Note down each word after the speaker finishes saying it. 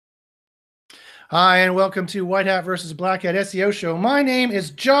Hi, and welcome to White Hat versus Black Hat SEO show. My name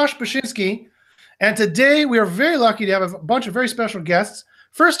is Josh Bashinsky, and today we are very lucky to have a bunch of very special guests.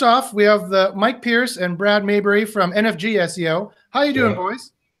 First off, we have the Mike Pierce and Brad Maybury from NFG SEO. How you doing,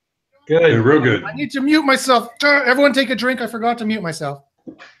 boys? Good. Yeah, real good. I need to mute myself. Everyone take a drink. I forgot to mute myself.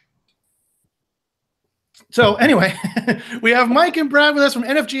 So anyway, we have Mike and Brad with us from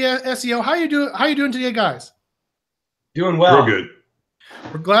NFG SEO. How you doing today, guys? Doing well. Real good.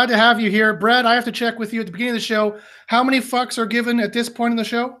 We're glad to have you here. Brad, I have to check with you at the beginning of the show. How many fucks are given at this point in the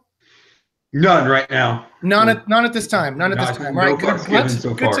show? None right now. None at this time. None at this time. No Right. fucks given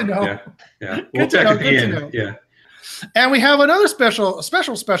so Good far. to know. Yeah. Good We'll to check know, at the good to end. know. Yeah. And we have another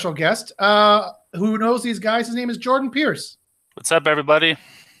special guest who knows these guys. His name is Jordan Pierce. What's up, everybody?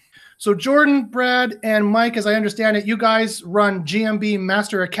 So Jordan, Brad, and Mike, as I understand it, you guys run GMB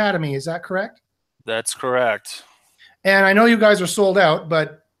Master Academy. Is that correct? That's correct. And I know you guys are sold out,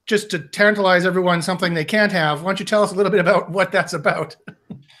 but just to tantalize everyone something they can't have, why don't you tell us a little bit about what that's about?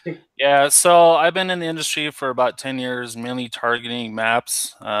 Yeah, so I've been in the industry for about 10 years, mainly targeting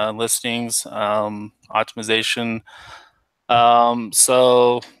maps, listings, optimization.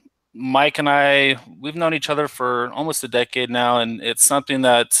 So Mike and I, we've known each other for almost a decade now, and it's something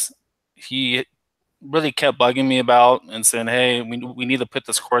that he really kept bugging me about and saying, hey, we need to put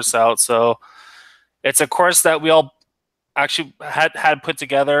this course out. So it's a course that we all actually had put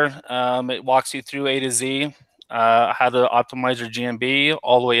together. It walks you through A to Z, how to optimize your GMB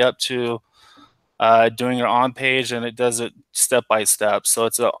all the way up to doing your on page, and it does it step by step. So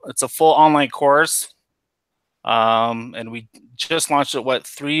it's a full online course, and we just launched it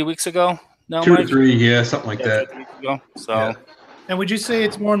 3 weeks ago? No, 2 to 3, yeah, something like that. 2 weeks ago. So. Yeah. And would you say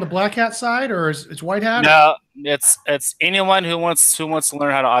it's more on the Black Hat side, or it's White Hat? No, it's anyone who wants to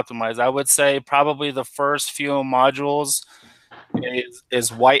learn how to optimize. I would say probably the first few modules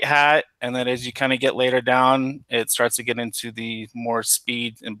is White Hat, and then as you kind of get later down, it starts to get into the more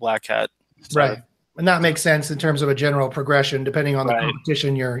speed and Black Hat. Right. And that makes sense in terms of a general progression, depending on the Right.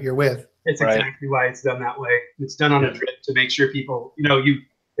 competition you're with. It's Right. exactly why it's done that way. It's done on a drip to make sure people,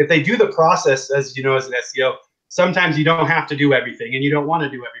 if they do the process as an SEO, sometimes you don't have to do everything, and you don't want to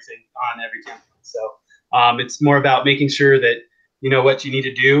do everything on every template. So it's more about making sure that you know what you need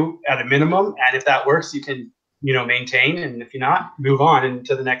to do at a minimum, and if that works, you can maintain, and if you're not, move on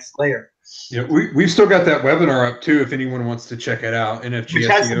into the next layer. Yeah, we've still got that webinar up too if anyone wants to check it out.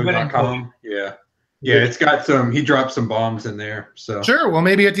 NFGSEO.com. Yeah. Yeah, it's got he dropped some bombs in there. So Sure. Well,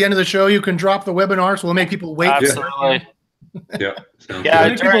 maybe at the end of the show, you can drop the webinar, so we'll make people wait. Absolutely. yeah. Yeah,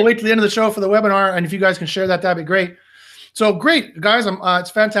 Make people wait to the end of the show for the webinar, and if you guys can share that'd be great. So great, guys. It's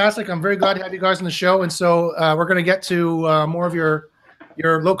fantastic. I'm very glad to have you guys on the show, and so we're going to get to more of your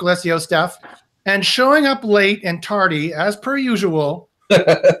local SEO stuff. And showing up late and tardy, as per usual, is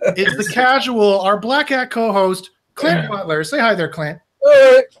the casual, our Black Hat co-host, Clint Butler. Say hi there, Clint. All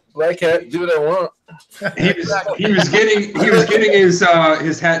right, Black Hat, do what I want. He was getting his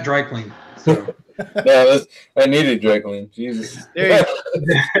hat dry cleaned. So. Yeah, I needed dry clean. Jesus. There you go.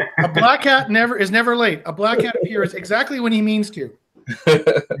 A Black Hat is never late. A Black Hat appears exactly when he means to.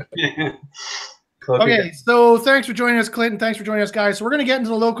 Okay, so thanks for joining us, Clinton. Thanks for joining us, guys. So we're going to get into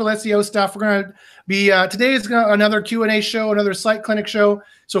the local SEO stuff. We're going to be today is another Q&A show, another site clinic show.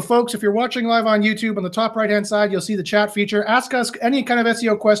 So, folks, if you're watching live on YouTube, on the top right-hand side, you'll see the chat feature. Ask us any kind of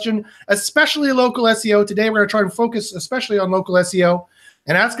SEO question, especially local SEO. Today, we're going to try and focus especially on local SEO,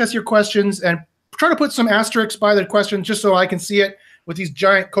 and ask us your questions and try to put some asterisks by the question just so I can see it with these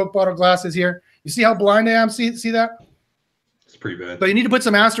giant Coke bottle glasses here. You see how blind I am? See that? It's pretty bad. But you need to put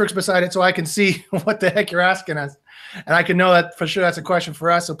some asterisks beside it so I can see what the heck you're asking us. And I can know that for sure that's a question for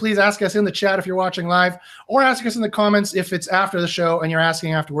us. So please ask us in the chat if you're watching live, or ask us in the comments if it's after the show and you're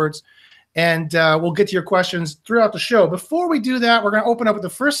asking afterwards. And we'll get to your questions throughout the show. Before we do that, we're going to open up with the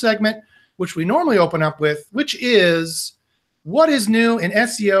first segment, which we normally open up with, which is what is new in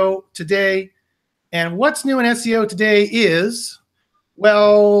SEO today. And what's new in SEO today is,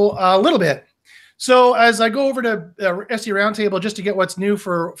 well, a little bit. So as I go over to SEO Roundtable just to get what's new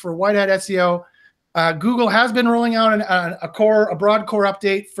for White Hat SEO, Google has been rolling out a broad core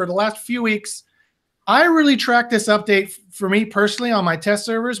update for the last few weeks. I really tracked this update for me personally on my test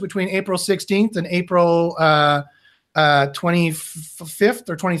servers between April 16th and April 25th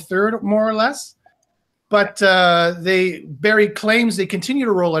or 23rd, more or less. But Barry claims they continue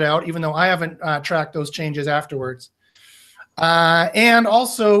to roll it out, even though I haven't tracked those changes afterwards. And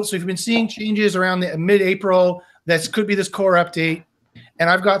also, so if you've been seeing changes around the mid-April, this could be this core update. And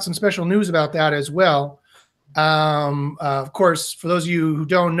I've got some special news about that as well. Of course, for those of you who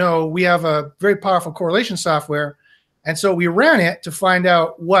don't know, we have a very powerful correlation software And so we ran it to find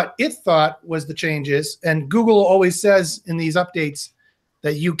out what it thought was the changes. And Google always says in these updates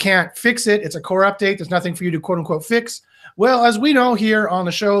that you can't fix it. It's a core update. There's nothing for you to quote unquote fix. Well, as we know here on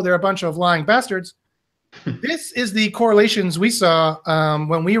the show, there are a bunch of lying bastards. This is the correlations we saw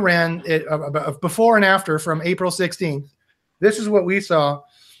when we ran it before and after from April 16th. This is what we saw,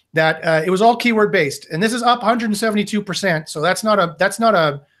 that it was all keyword based, and this is up 172%. So that's not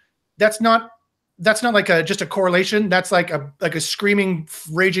like just a correlation. That's like a screaming,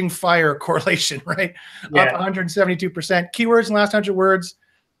 raging fire correlation, right? Yeah. Up 172%. Keywords in the last 100 words,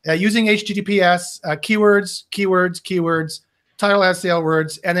 using HTTPS, keywords, title as sale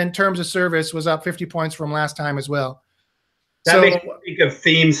words, and then terms of service was up 50 points from last time as well. That makes me think of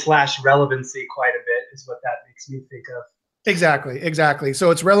theme/relevancy quite a bit, is what that makes me think of. Exactly. So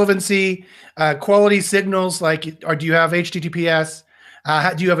it's relevancy, quality signals, like, or do you have HTTPS?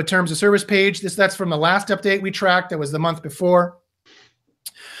 Do you have a terms of service page? That's from the last update we tracked. That was the month before.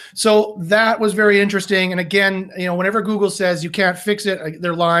 So that was very interesting. And again, whenever Google says you can't fix it,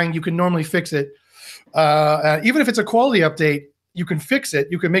 they're lying. You can normally fix it. Even if it's a quality update, you can fix it.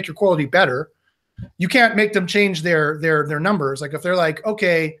 You can make your quality better. You can't make them change their numbers. Like if they're like,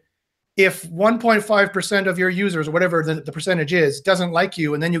 okay, if 1.5% of your users, or whatever the percentage is, doesn't like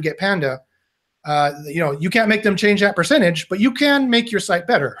you, and then you get Panda, you can't make them change that percentage, but you can make your site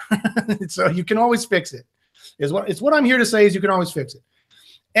better. So you can always fix it. It's what I'm here to say, is you can always fix it.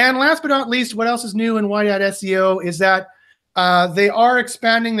 And last but not least, what else is new in Whitehat is that they are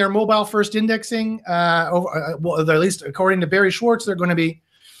expanding their mobile first indexing. Well, at least according to Barry Schwartz, they're going to be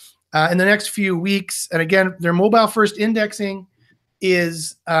in the next few weeks. And again, their mobile first indexing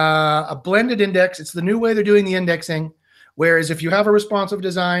is a blended index. It's the new way they're doing the indexing. Whereas if you have a responsive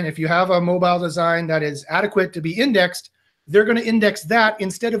design, if you have a mobile design that is adequate to be indexed, they're going to index that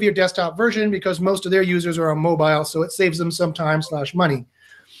instead of your desktop version, because most of their users are on mobile, so it saves them some time / money.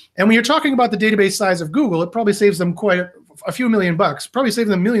 And when you're talking about the database size of Google, it probably saves them quite a few $million, probably save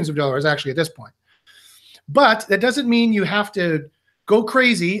them millions of dollars actually at this point. But that doesn't mean you have to go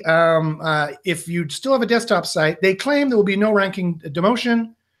crazy. If you still have a desktop site, they claim there will be no ranking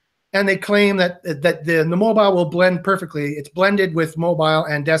demotion, and they claim that the mobile will blend perfectly. It's blended with mobile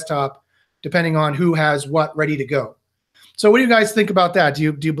and desktop, depending on who has what ready to go. So what do you guys think about that? Do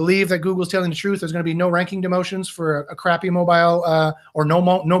you believe that Google's telling the truth? There's going to be no ranking demotions for a crappy mobile or no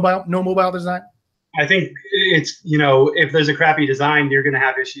mobile design? I think it's, if there's a crappy design, you're going to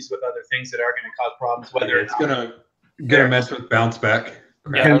have issues with other things that are going to cause problems. Whether it's going to mess with bounce back.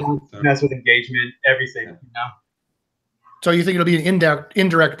 Mess with engagement, everything. So you think it'll be an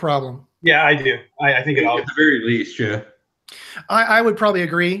indirect problem? Yeah, I do. I think it all. At the very least, yeah. I would probably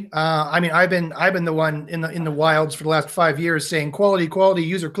agree. I mean, I've been the one in the wilds for the last 5 years saying quality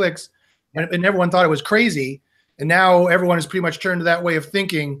user clicks, and everyone thought it was crazy. And now everyone has pretty much turned to that way of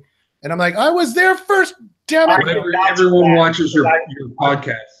thinking. And I'm like, I was there first, damn it. Everyone watches your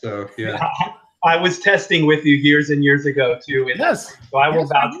podcast, so yeah. I was testing with you years and years ago too. Yes. So I will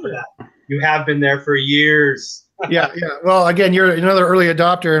vouch for that. You have been there for years. Yeah. Well, again, you're another early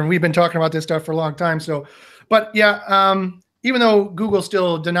adopter, and we've been talking about this stuff for a long time. So, but yeah, even though Google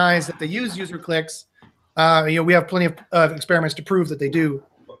still denies that they use user clicks, we have plenty of experiments to prove that they do.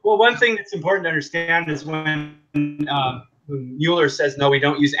 Well, one thing that's important to understand is when Mueller says, no, we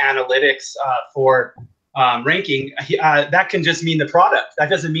don't use analytics for ranking, that can just mean the product. That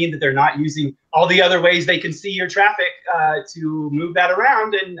doesn't mean that they're not using all the other ways they can see your traffic to move that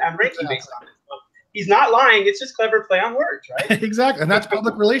around and ranking based on it. So he's not lying. It's just clever play on words, right? Exactly. And that's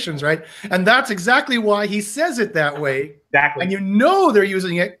public relations, right? And that's exactly why he says it that way. Exactly. And they're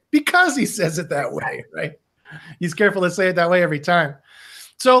using it because he says it that way, right? He's careful to say it that way every time.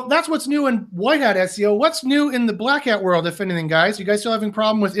 So that's what's new in Whitehat SEO. What's new in the Black Hat world, if anything, guys? You guys still having a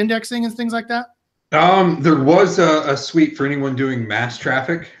problem with indexing and things like that? There was a suite for anyone doing mass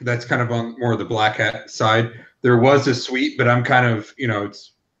traffic. That's kind of on more of the Black Hat side. There was a suite, but I'm kind of,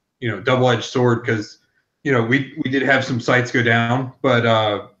 it's, double-edged sword, because, we did have some sites go down,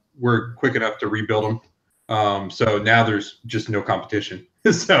 but we're quick enough to rebuild them. So now there's just no competition.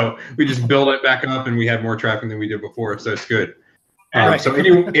 So we just build it back up, and we have more traffic than we did before. So it's good. So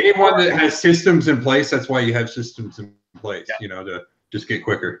anyone that has systems in place, that's why you have systems in place, to just get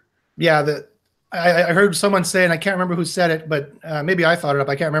quicker. Yeah, I heard someone say, and I can't remember who said it, but maybe I thought it up.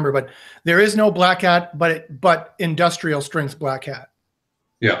 I can't remember, but there is no Black Hat, but industrial strength Black Hat.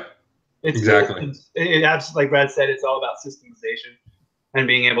 Yeah, exactly. It's like Brad said, it's all about systemization and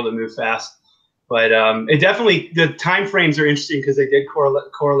being able to move fast. But it definitely, the time frames are interesting because they did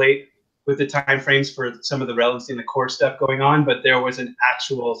correlate with the time frames for some of the relevancy and the core stuff going on. But there was an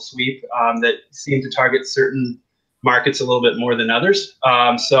actual sweep that seemed to target certain markets a little bit more than others.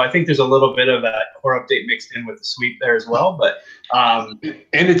 So I think there's a little bit of that core update mixed in with the sweep there as well. But and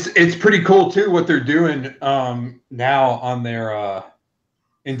it's pretty cool too what they're doing now on their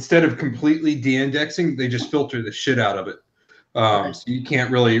instead of completely de-indexing, they just filter the shit out of it. So you can't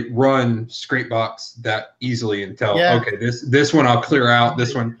really run Scrapebox that easily and tell, okay, this one I'll clear out.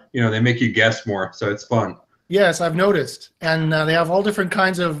 This one, they make you guess more, so it's fun. Yes, I've noticed, and they have all different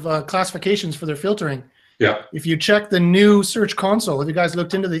kinds of classifications for their filtering. Yeah. If you check the new Search Console, have you guys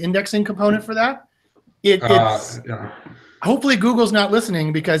looked into the indexing component for that? It's hopefully Google's not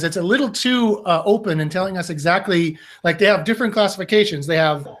listening because it's a little too open and telling us exactly, like they have different classifications. They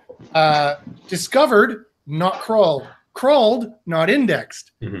have discovered, not crawled. Crawled, not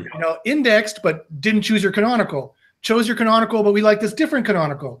indexed. Indexed, but didn't choose your canonical. Chose your canonical, but we like this different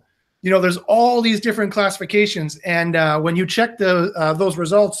canonical. There's all these different classifications, and when you check those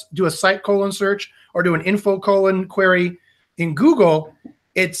results, do a site colon search or do an info colon query in Google,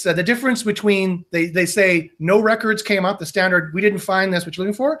 it's the difference between they say no records came up, the standard we didn't find this, what you're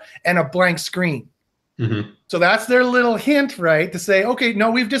looking for, and a blank screen. So that's their little hint, right, to say, okay, no,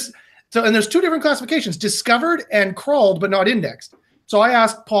 we've just. So, and there's two different classifications, discovered and crawled, but not indexed. So I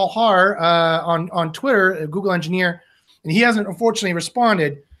asked Paul Haar on Twitter, a Google engineer, and he hasn't unfortunately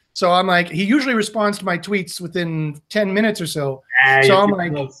responded. So I'm like, he usually responds to my tweets within 10 minutes or so. So I'm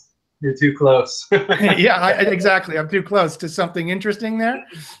like, you're too close. Yeah, exactly. I'm too close to something interesting there,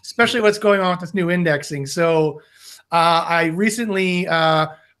 especially what's going on with this new indexing. So I recently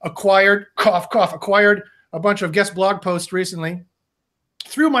acquired a bunch of guest blog posts recently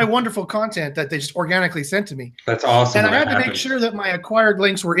through my wonderful content that they just organically sent to me. That's awesome. And I had to make sure that my acquired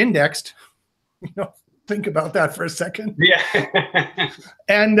links were indexed. Think about that for a second. Yeah.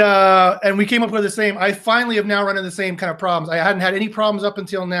 And we came up with the same. I finally have now run into the same kind of problems. I hadn't had any problems up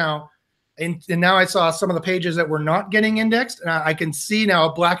until now. And now I saw some of the pages that were not getting indexed. And I can see now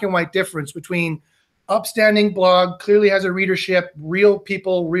a black and white difference between upstanding blog, clearly has a readership, real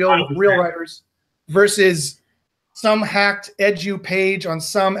people, real writers, versus some hacked edu page on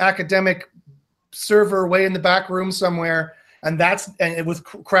some academic server way in the back room somewhere, and with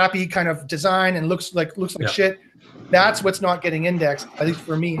crappy kind of design and looks like shit. That's what's not getting indexed, at least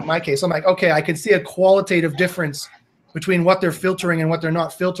for me in my case. I'm like, okay, I can see a qualitative difference between what they're filtering and what they're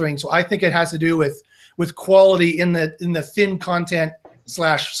not filtering. So I think it has to do with quality in the thin content /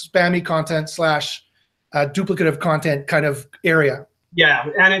 spammy content / duplicative content kind of area. Yeah,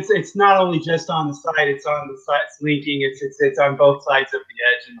 and it's not only just on the site; it's on the site's linking. It's on both sides of the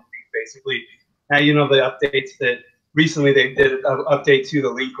edge and the link, basically. Now the updates that recently they did an update to the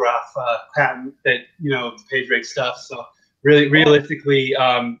link graph patent that the PageRank stuff. So really, realistically,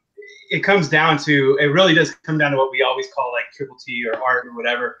 it comes down to really does come down to what we always call like triple T or art or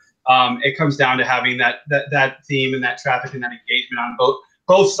whatever. It comes down to having that theme and that traffic and that engagement on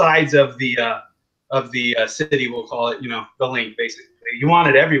both sides of the city. We'll call it the link basically. You want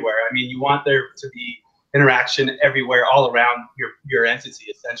it everywhere. I mean, you want there to be interaction everywhere, all around your entity.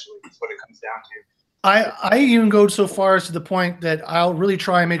 Essentially, is what it comes down to. I even go so far as to the point that I'll really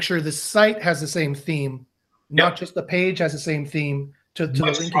try and make sure the site has the same theme, not just the page has the same theme to the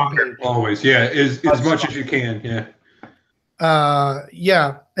linking page. Always, yeah, as much as you can, yeah.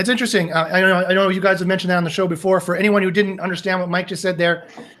 Yeah, it's interesting. I know you guys have mentioned that on the show before. For anyone who didn't understand what Mike just said there,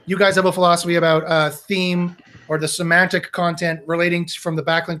 you guys have a philosophy about theme or the semantic content relating from the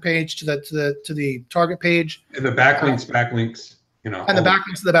backlink page to the target page. And the backlinks, and the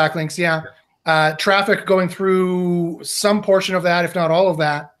backlinks to the backlinks, yeah. Traffic going through some portion of that, if not all of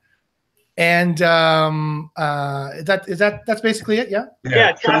that. And that's basically it, yeah.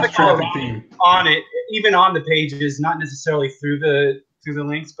 Yeah, traffic theme on it, even on the pages, not necessarily through the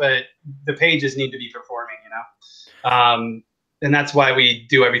links, but the pages need to be performing, and that's why we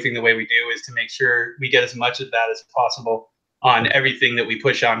do everything the way we do, is to make sure we get as much of that as possible on everything that we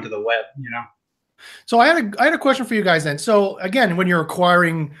push onto the web, So I had a question for you guys then. So again, when you're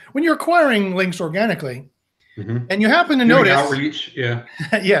acquiring links organically, and you happen to notice outreach, yeah,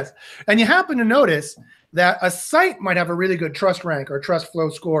 yes, and you happen to notice that a site might have a really good trust rank or trust flow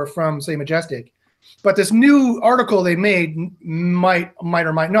score from, say, Majestic, but this new article they made might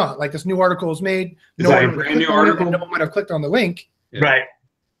or might not. Like this new article is made, no one might have clicked on the link, right?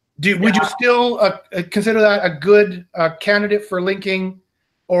 Would you still consider that a good candidate for linking?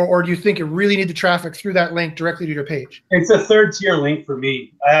 Or do you think it really need the traffic through that link directly to your page? It's a third tier link for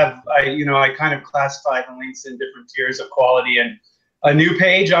me. I kind of classify the links in different tiers of quality, and a new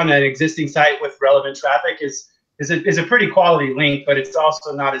page on an existing site with relevant traffic is a pretty quality link, but it's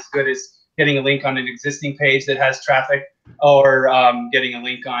also not as good as getting a link on an existing page that has traffic. or getting a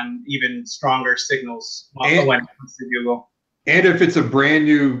link on even stronger signals when it comes to Google. And if it's a brand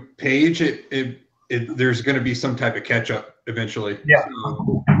new page, there's going to be some type of catch up eventually. Yeah.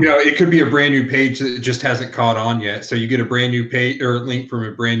 So, it could be a brand new page that just hasn't caught on yet. So you get a brand new page or a link from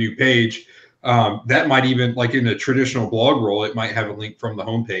a brand new page. That might even, like in a traditional blog roll, it might have a link from the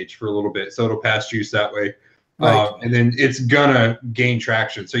homepage for a little bit. So it'll pass juice that way. Right. And then it's gonna gain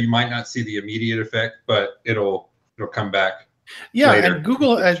traction. So you might not see the immediate effect, but it'll come back. Yeah, later. and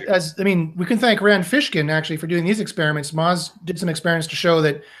Google, we can thank Rand Fishkin actually for doing these experiments. Moz did some experiments to show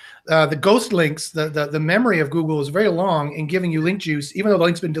that the ghost links, the memory of Google is very long in giving you link juice, even though the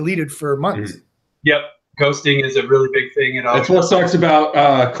link's been deleted for months. Yep, ghosting is a really big thing. That's what sucks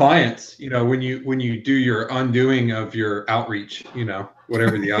about clients. When you do your undoing of your outreach,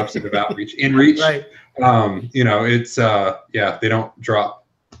 whatever the opposite of outreach, inreach. Right. It's they don't drop.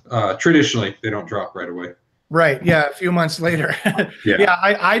 Traditionally, they don't drop right away. Right. Yeah. A few months later. Yeah.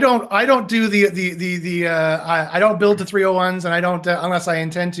 I don't do I don't build to 301s, and I don't unless I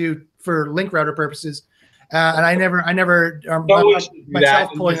intend to for link router purposes. And I never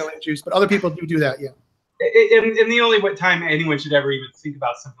myself pulling a link juice, but other people do that. Yeah. And the only time anyone should ever even think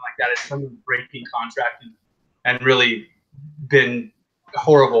about something like that is someone breaking contract and really been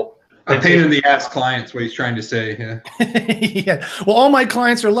horrible. A pain in the ass clients, what he's trying to say. Yeah. Yeah. Well, all my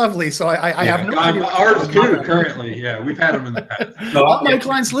clients are lovely, so I have no idea. Ours too, currently. Yeah, we've had them in the past. All my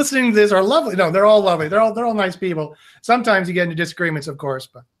clients listening to this are lovely. No, they're all lovely. They're all nice people. Sometimes you get into disagreements, of course,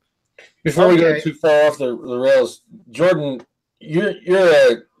 but before we go too far off the rails, Jordan, you're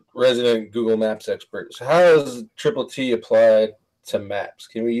a resident Google Maps expert. So how is Triple T applied to maps?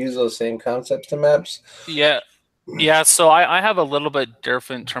 Can we use those same concepts to maps? Yeah, so I have a little bit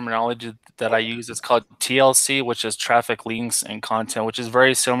different terminology that I use. It's called TLC, which is traffic links and content, which is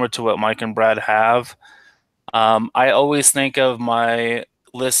very similar to what Mike and Brad have. I always think of my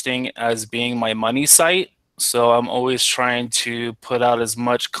listing as being my money site. So I'm always trying to put out as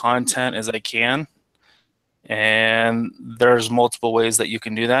much content as I can. And there's multiple ways that you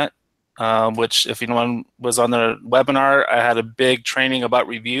can do that, which if anyone was on the webinar, I had a big training about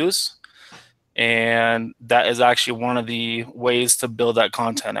reviews. And that is actually one of the ways to build that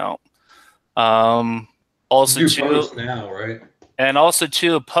content out. Also, post now, right? And also,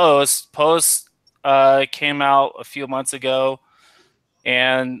 posts came out a few months ago,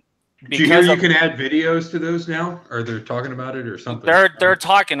 and did you hear you can add videos to those now? Or they're talking about it or something? They're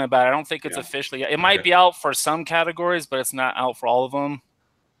talking about it. I don't think it's officially. It might be out for some categories, but it's not out for all of them.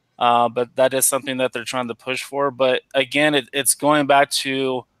 But that is something that they're trying to push for. But again, it's going back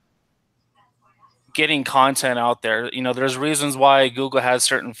to getting content out there. There's reasons why Google has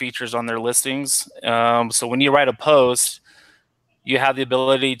certain features on their listings. So when you write a post, you have the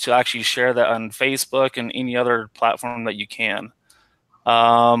ability to actually share that on Facebook and any other platform that you can.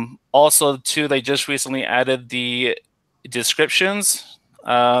 Also, too, they just recently added the descriptions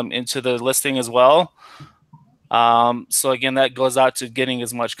into the listing as well. So again, that goes out to getting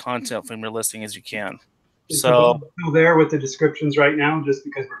as much content from your listing as you can. Is the bug still there with the descriptions right now, just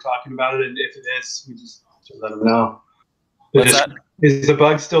because we're talking about it? And if it is, we just let them know. Is the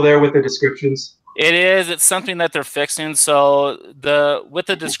bug still there with the descriptions? It is. It's something that they're fixing. So with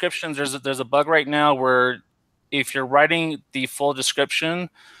the descriptions, there's a bug right now where if you're writing the full description,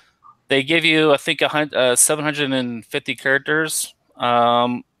 they give you, I think, 750 characters.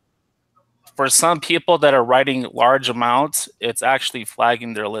 For some people that are writing large amounts, it's actually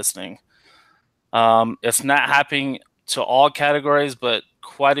flagging their listing. It's not happening to all categories, but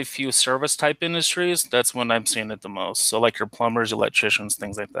quite a few service type industries. That's when I'm seeing it the most. So like your plumbers, electricians,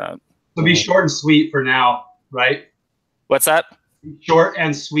 things like that. So be short and sweet for now, right? What's that? Short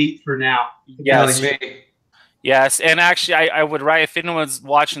and sweet for now. Yes. Yes. And actually, I would write, if anyone's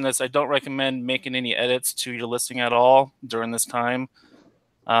watching this, I don't recommend making any edits to your listing at all during this time,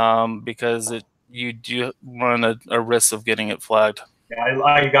 because you do run a risk of getting it flagged. Yeah,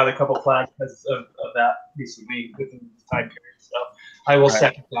 I got a couple flags because of that recently within the time period. So I will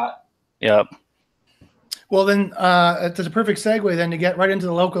second that. Yeah. Well, then that's a perfect segue then to get right into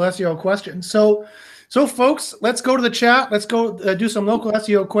the local SEO questions. So folks, let's go to the chat. Let's go do some local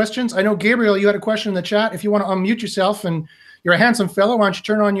SEO questions. I know, Gabriel, you had a question in the chat. If you want to unmute yourself, and you're a handsome fellow, why don't you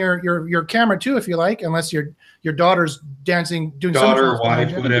turn on your camera too, if you like, unless your daughter's dancing, doing daughter,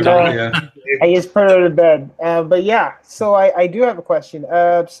 wife, whatever. Yeah. I just put her to bed. But yeah, so I do have a question.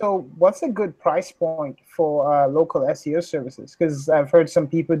 So what's a good price point for local SEO services? Because I've heard some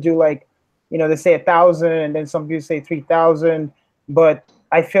people do like, they say 1,000, and then some people say 3,000. But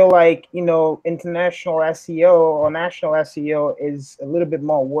I feel like, international SEO or national SEO is a little bit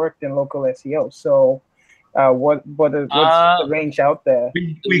more work than local SEO. So, What's the range out there?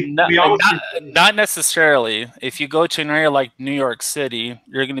 We always not necessarily. If you go to an area like New York City,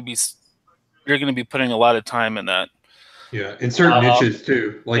 you're going to be putting a lot of time in that. Yeah, in certain niches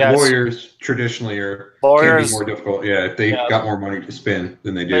too. Like yes. lawyers traditionally can be more difficult. Yeah, if they've got more money to spend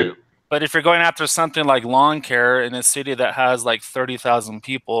than they do. But if you're going after something like lawn care in a city that has like 30,000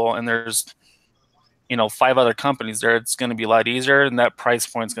 people and there's 5 other companies there, it's going to be a lot easier, and that price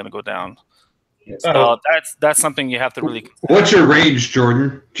point's going to go down. So that's something you have to really consider. What's your range,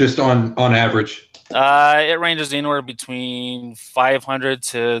 Jordan? Just on average? It ranges anywhere between 500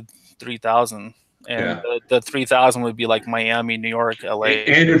 to 3,000. And the 3,000 would be like Miami, New York, LA.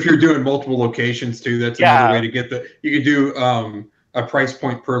 And if you're doing multiple locations too, that's another way to get you could do a price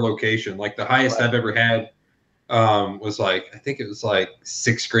point per location. Like the highest I've ever had was I think it was like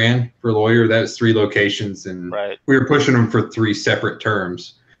 $6,000 per lawyer. That was 3 locations, and we were pushing them for 3 separate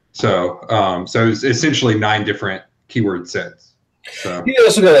terms. So it's essentially 9 different keyword sets. So you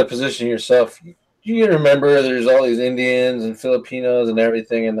also got to position yourself. You remember there's all these Indians and Filipinos and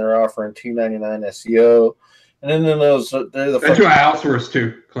everything, and they're offering $2.99 SEO. And then those, they're the. That's who I outsource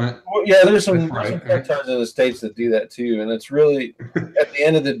to, Clint. Well, yeah, there's some franchises in the States that do that too, and it's really at the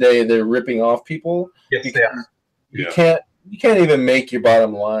end of the day they're ripping off people. Yes, they are. You can't even make your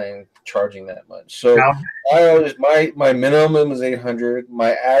bottom line charging that much. So I always my minimum is 800.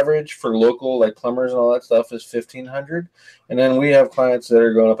 My average for local like plumbers and all that stuff is 1,500, and then we have clients that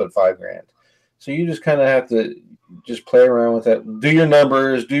are going up at $5,000. So you just kind of have to just play around with that. Do your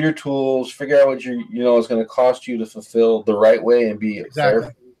numbers, do your tools, figure out what it's going to cost you to fulfill the right way and be a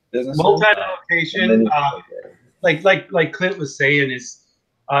fair business. Multi-location, like Clint was saying, is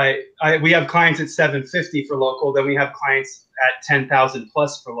we have clients at $750 for local, then we have clients at 10,000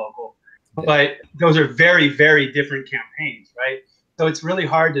 plus for local. But those are very, very different campaigns, right? So it's really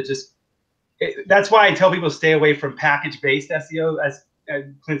hard to that's why I tell people to stay away from package-based SEO, as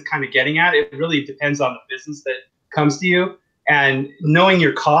Clint's kind of getting at. It really depends on the business that comes to you, and knowing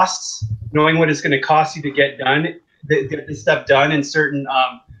your costs, knowing what it's going to cost you to get this stuff done in certain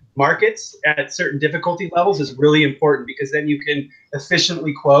markets at certain difficulty levels is really important, because then you can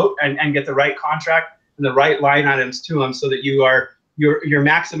efficiently quote and get the right contract and the right line items to them, so that you're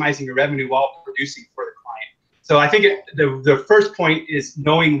maximizing your revenue while producing for the client. So I think the first point is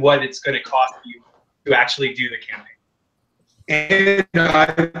knowing what it's going to cost you to actually do the campaign. And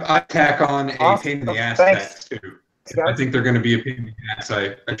I tack on a pain in the ass tax too. I think they're going to be a pain in the ass.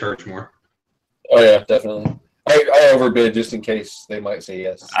 I charge more. Oh yeah, definitely. I overbid just in case they might say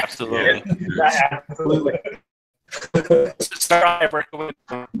yes. Absolutely. Absolutely. The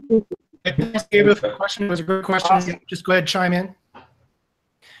question was a good question. Awesome. Just go ahead, chime in.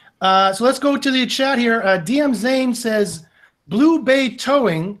 So let's go to the chat here. DM Zane says, Blue Bay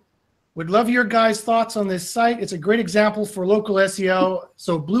Towing. Would love your guys' thoughts on this site. It's a great example for local SEO.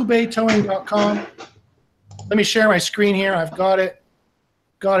 So bluebaytowing.com. Let me share my screen here. I've got it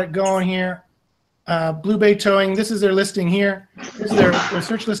going here. Blue Bay Towing. This is their listing here. This is their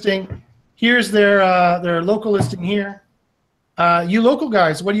search listing. Here's their local listing here. You local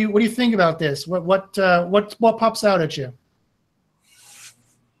guys, what do you think about this? What pops out at you?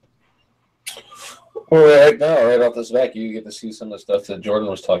 Well, right now, right off this back, you get to see some of the stuff that Jordan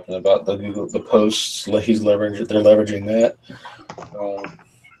was talking about. The posts, they're leveraging that.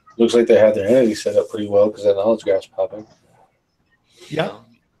 Looks like they have their entity set up pretty well because that knowledge graph's popping. Yeah.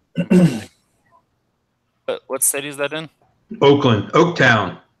 What city is that in? Oakland,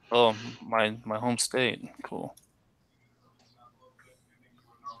 Oaktown. Oh, my home state. Cool.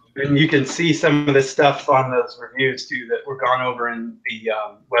 And you can see some of the stuff on those reviews too that were gone over in the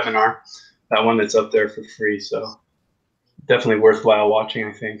webinar. That one that's up there for free, so definitely worthwhile watching,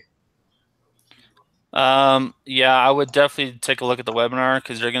 I think. Yeah, I would definitely take a look at the webinar,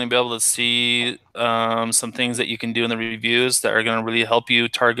 because you're going to be able to see some things that you can do in the reviews that are going to really help you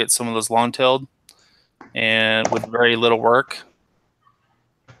target some of those long-tailed and with very little work.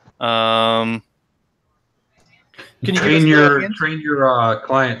 Can you train your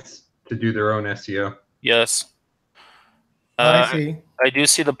clients to do their own SEO? Yes. I see. I do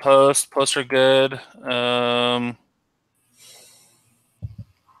see the posts. Posts are good.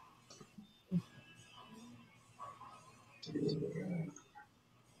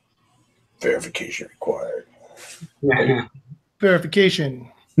 Verification required.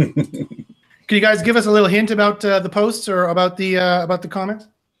 Verification. Can you guys give us a little hint about the posts or about the comments?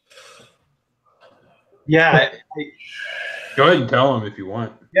 Yeah. Go ahead and tell them if you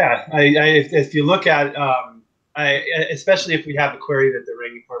want. Yeah, if you look at especially if we have a query that they're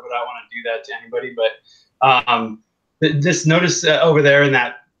ranking for, but I don't want to do that to anybody. But just notice over there in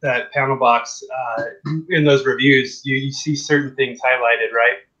that that panel box in those reviews, you see certain things highlighted,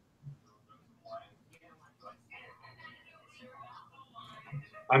 right?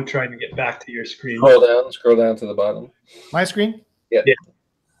 I'm trying to get back to your screen. Scroll down to the bottom. My screen? Yeah.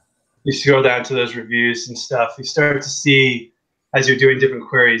 You scroll down to those reviews and stuff. You start to see, as you're doing different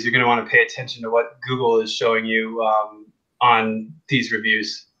queries, you're going to want to pay attention to what Google is showing you on these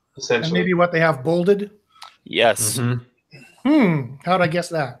reviews, essentially. And maybe what they have bolded? Yes. How'd I guess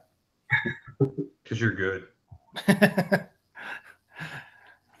that? Because you're good.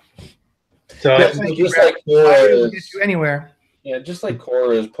 So just like Get you anywhere. Yeah, just like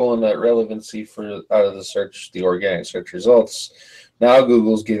Quora is pulling that relevancy out of the organic search results. Now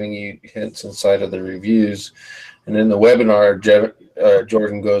Google's giving you hints inside of the reviews, and in the webinar,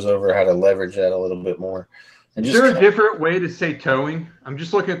 Jordan goes over how to leverage that a little bit more. And Is there a different way to say towing? I'm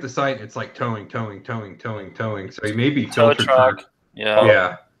just looking at the site, and it's like towing. So he may be Tow filtered truck. for. Yeah.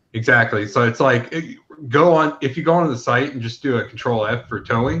 Yeah, exactly. So it's like if you go onto the site and just do a Control F for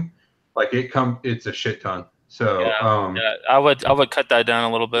towing, like it's a shit ton. So Yeah, I would cut that down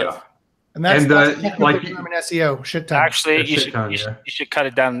a little bit. Yeah. And that's technical like term in SEO, shit ton. Actually, you shit ton, should cut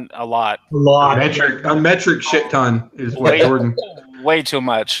it down a lot. a metric shit ton is what Jordan. Way too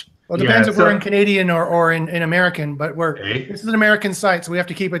much. Well, it depends Yeah, if we're in Canadian or in American, but Hey. this is an American site, so we have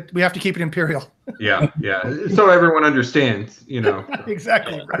to keep it imperial. Yeah. So everyone understands,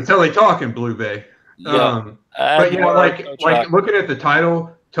 Exactly. That's how they talk in Blue Bay. Yeah. But More like tow truck. looking at the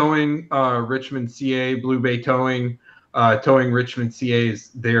title, towing Richmond, CA, Blue Bay towing, towing Richmond, CA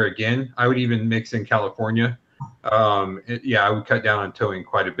is there again. I would even mix in California. I would cut down on towing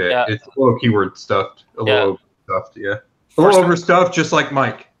quite a bit. Yeah. It's a little keyword stuffed, a little overstuffed. Yeah, a For little some- overstuffed, just like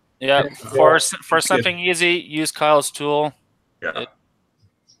Mike. Yeah. For something easy, use Kyle's tool. Yeah.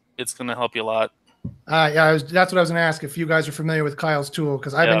 It's gonna help you a lot. That's what I was going to ask if you guys are familiar with Kyle's tool,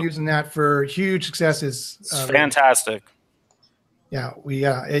 because I've been using that for huge successes. It's fantastic. Yeah,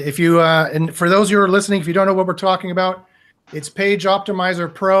 if you and for those who are listening, if you don't know what we're talking about, it's Page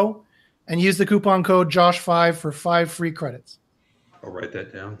Optimizer Pro, and use the coupon code Josh5 for 5 free credits. I'll write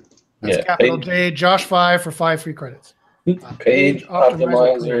that down. That's capital J Josh5 for 5 free credits. Page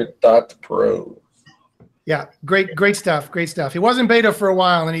Optimizer.pro. Yeah, great stuff. Great stuff. He was in beta for a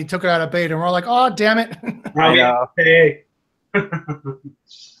while, and then he took it out of beta, and we're all like, "Oh, damn it!" Hey.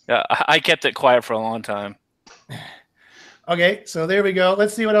 Yeah, I kept it quiet for a long time. Okay, so there we go.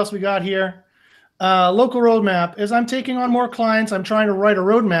 Let's see what else we got here. Local roadmap. As I'm taking on more clients, I'm trying to write a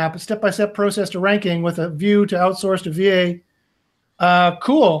roadmap, a step-by-step process to ranking with a view to outsource to VA.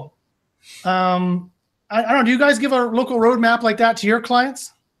 Cool. I don't know. Do you guys give a local roadmap like that to your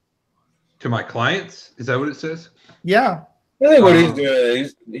clients? To my clients, is that what it says? Yeah. I think what he's doing,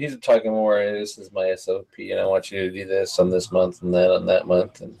 he's talking more. This is my SOP, and I want you to do this on this month and that on that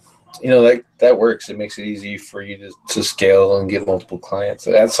month, and that works. It makes it easy for you to scale and get multiple clients.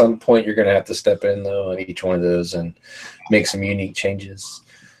 At some point, you're going to have to step in though on each one of those and make some unique changes.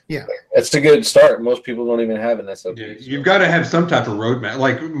 Yeah, that's a good start. Most people don't even have an SOP. Yeah, you've got to have some type of roadmap.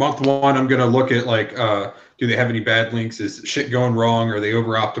 Like month 1, I'm going to look at do they have any bad links? Is shit going wrong? Are they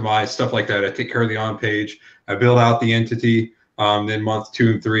over optimized? Stuff like that. I take care of the on page. I build out the entity. Then month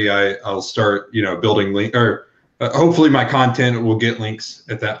 2 and 3, I'll start building link or hopefully my content will get links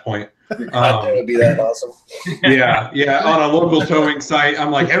at that point. That would be that awesome. Yeah. On a local towing site,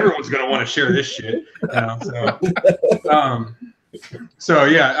 I'm like, everyone's going to want to share this shit. So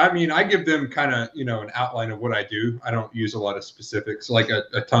yeah, I mean, I give them kind of, an outline of what I do. I don't use a lot of specifics, like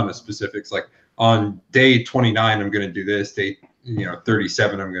a ton of specifics. Like on day 29, I'm going to do this. Day,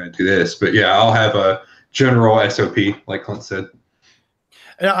 37, I'm going to do this. But yeah, I'll have a general SOP, like Clint said.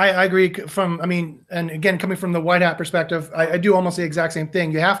 I agree. And again, coming from the white hat perspective, I do almost the exact same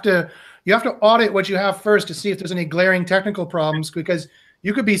thing. You have to audit what you have first to see if there's any glaring technical problems, because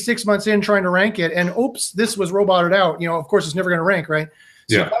you could be 6 months in trying to rank it, and oops, this was roboted out. Of course, it's never going to rank, right?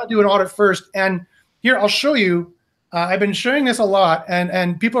 So you got to do an audit first. And here, I'll show you. I've been showing this a lot,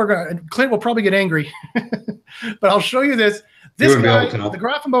 and people are going to. Clint will probably get angry, but I'll show you this. This guy, the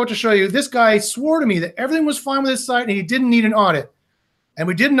graph I'm about to show you, this guy swore to me that everything was fine with his site and he didn't need an audit. And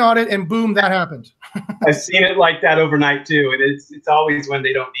we did an audit, and boom, that happened. I've seen it like that overnight too, and it's always when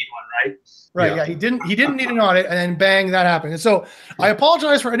they don't need one, right? Right. Yeah. He didn't need an audit, and then bang, that happened. And so I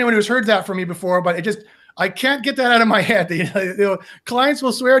apologize for anyone who's heard that from me before, but I can't get that out of my head. Clients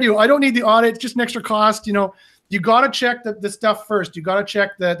will swear to you, I don't need the audit, it's just an extra cost. You got to check the stuff first. You got to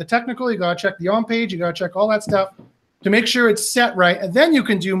check the technical. You got to check the on page. You got to check all that stuff to make sure it's set right, and then you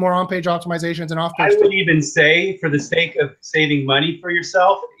can do more on-page optimizations and off-page. I would even say, for the sake of saving money for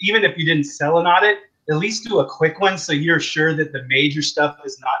yourself, even if you didn't sell an audit, at least do a quick one so you're sure that the major stuff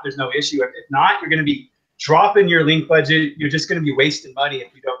is not, there's no issue. If not, you're going to be dropping your link budget. You're just going to be wasting money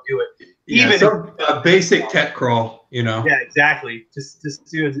if you don't do it. Yeah, some basic tech crawl, you know. Yeah, exactly. Just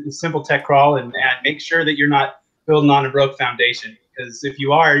do a simple tech crawl and make sure that you're not building on a broke foundation. Because if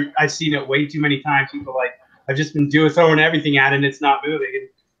you are, I've seen it way too many times. People like, I've just been throwing everything at it and it's not moving. And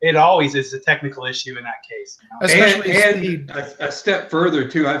it always is a technical issue in that case. You know? Especially and a step further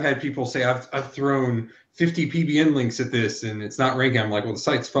too, I've had people say I've thrown 50 PBN links at this and it's not ranking. I'm like, well, the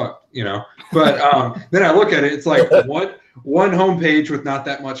site's fucked, you know. But then I look at it, it's like one homepage with not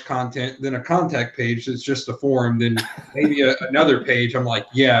that much content, then a contact page that's just a forum, then maybe another page. I'm like,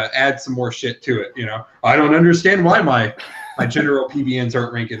 yeah, add some more shit to it, you know. I don't understand why my general PBNs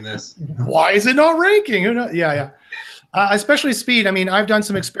aren't ranking this. Why is it not ranking? Who knows? Yeah. Especially speed. I mean, I've done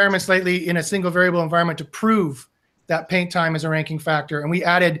some experiments lately in a single variable environment to prove that paint time is a ranking factor. And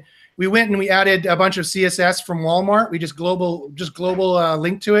we went and we added a bunch of CSS from Walmart. We just global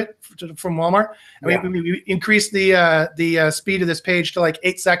link to it from Walmart. And we increased the speed of this page to like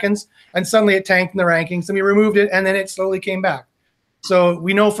 8 seconds, and suddenly it tanked in the rankings. And we removed it, and then it slowly came back. So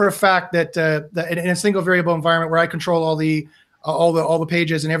we know for a fact that, that in a single variable environment where I control all the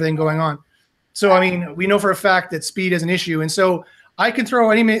pages and everything going on. So I mean, we know for a fact that speed is an issue, and so I can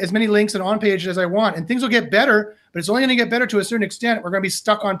throw as many links and on pages as I want, and things will get better. But it's only going to get better to a certain extent. We're going to be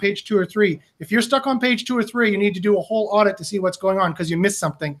stuck on page 2 or 3. If you're stuck on page 2 or 3, you need to do a whole audit to see what's going on because you missed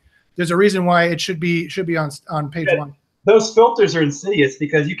something. There's a reason why it should be on page 1. Those filters are insidious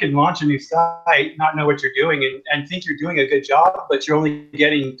because you can launch a new site, not know what you're doing, and think you're doing a good job, but you're only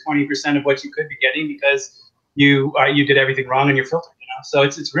getting 20% of what you could be getting because you did everything wrong in your filter. You know, so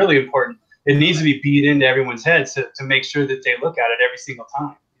it's really important. It needs to be beat into everyone's heads to make sure that they look at it every single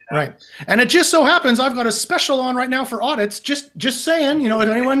time. You know? Right. And it just so happens I've got a special on right now for audits. Just saying, you know, if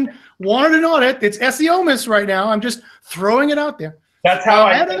anyone wanted an audit, it's SEO Miss right now. I'm just throwing it out there. That's how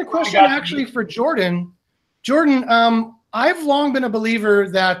I had a question actually for Jordan. Jordan, I've long been a believer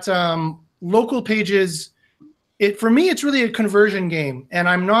that local pages, for me, it's really a conversion game. And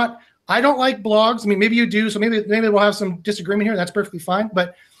I don't like blogs. I mean, maybe you do. So maybe we'll have some disagreement here. That's perfectly fine.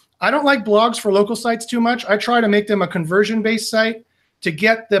 But I don't like blogs for local sites too much. I try to make them a conversion-based site to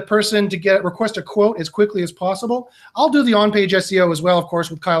get the person to request a quote as quickly as possible. I'll do the on-page SEO as well, of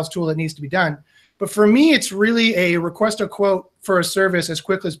course, with Kyle's tool that needs to be done. But for me, it's really a request a quote for a service as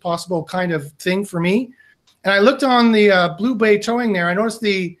quickly as possible kind of thing for me. And I looked on the Blue Bay Towing there. I noticed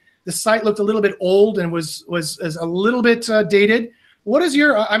the site looked a little bit old and was a little bit dated. What is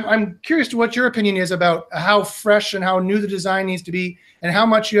I'm curious to what your opinion is about how fresh and how new the design needs to be and how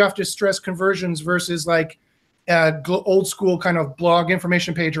much you have to stress conversions versus like old school kind of blog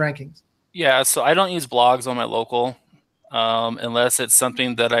information page rankings. Yeah, so I don't use blogs on my local unless it's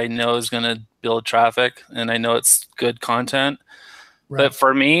something that I know is going to build traffic and I know it's good content. Right. But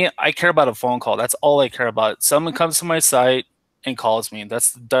for me, I care about a phone call. That's all I care about. Someone comes to my site and calls me.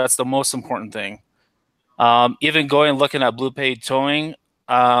 That's the most important thing. Even going looking at Blue Bay Towing,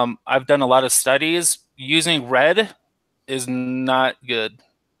 I've done a lot of studies. Using red is not good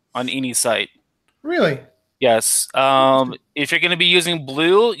on any site. Really? Yes. If you're going to be using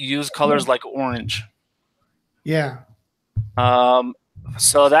blue, use colors like orange. Yeah.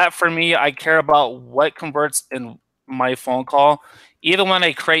 So that for me, I care about what converts in my phone call. Even when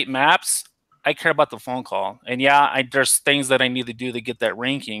I create maps, I care about the phone call. And yeah, there's things that I need to do to get that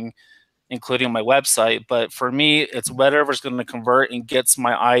ranking, including my website. But for me, it's whatever's going to convert and gets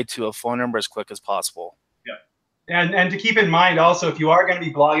my eye to a phone number as quick as possible. Yeah. And to keep in mind also, if you are going to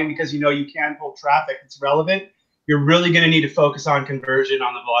be blogging because you know you can pull traffic, it's relevant, you're really going to need to focus on conversion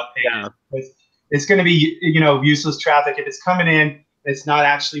on the blog page. Yeah. It's going to be, you know, useless traffic. If it's coming in, it's not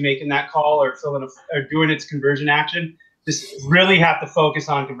actually making that call or or doing its conversion action. Just really have to focus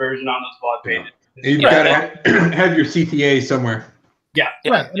on conversion on those blog pages. You've got to have your CTA somewhere. Yeah.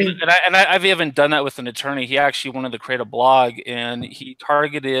 Right. I mean, and I've even done that with an attorney. He actually wanted to create a blog, and he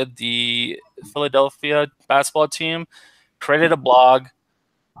targeted the Philadelphia basketball team, created a blog,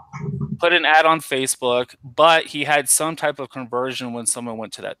 put an ad on Facebook, but he had some type of conversion when someone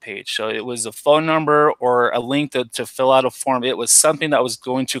went to that page. So it was a phone number or a link to fill out a form. It was something that was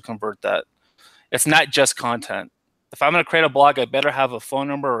going to convert that. It's not just content. If I'm going to create a blog, I better have a phone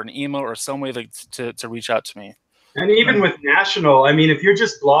number or an email or some way to reach out to me. And even with national, I mean, if you're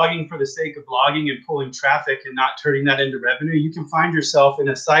just blogging for the sake of blogging and pulling traffic and not turning that into revenue, you can find yourself in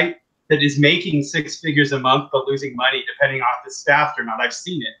a site that is making 6 figures a month but losing money depending on if it's staffed or not. I've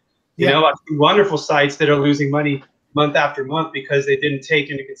seen it. You know, I've seen wonderful sites that are losing money month after month because they didn't take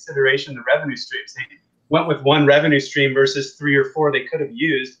into consideration the revenue streams. They went with one revenue stream versus 3 or 4 they could have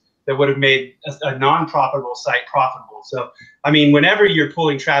used, that would have made a non-profitable site profitable. So, I mean, whenever you're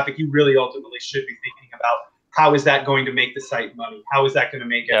pulling traffic, you really ultimately should be thinking about how is that going to make the site money? How is that going to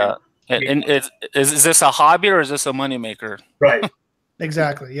make it? Yeah. And is this a hobby or is this a moneymaker? Right.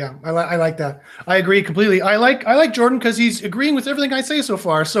 Exactly. Yeah, I like that. I agree completely. I like Jordan because he's agreeing with everything I say so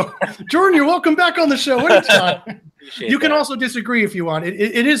far. So, Jordan, you're welcome back on the show anytime. You can also disagree if you want.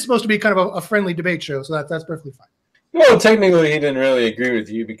 It is supposed to be kind of a friendly debate show, so that's perfectly fine. Well, technically, he didn't really agree with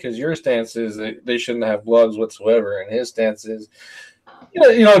you because your stance is that they shouldn't have blogs whatsoever, and his stance is,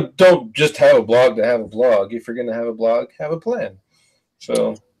 don't just have a blog to have a blog. If you're going to have a blog, have a plan.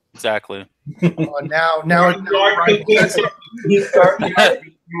 So exactly. Now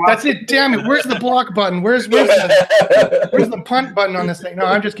that's it. Damn it! Where's the block button? Where's the punt button on this thing? No,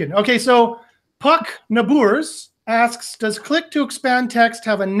 I'm just kidding. Okay, so Puck Nabours asks, does click to expand text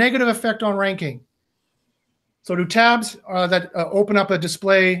have a negative effect on ranking? So do tabs that open up a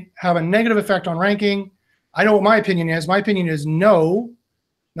display have a negative effect on ranking? I know what my opinion is. My opinion is no,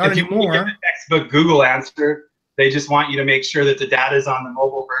 not anymore. You get the textbook Google answer. They just want you to make sure that the data is on the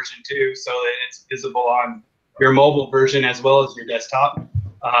mobile version too, so that it's visible on your mobile version as well as your desktop.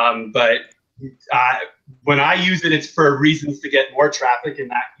 But when I use it, it's for reasons to get more traffic, and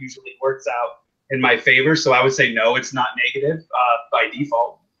that usually works out in my favor. So I would say no, it's not negative by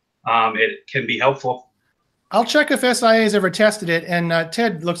default. It can be helpful. I'll check if SIA has ever tested it, and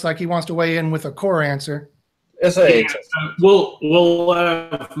Ted looks like he wants to weigh in with a core answer. SIA we'll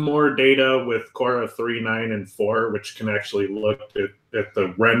have more data with Cora 3, 9, and 4, which can actually look at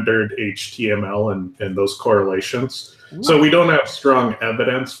the rendered HTML and those correlations. Ooh. So we don't have strong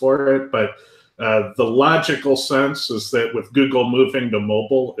evidence for it, but the logical sense is that with Google moving to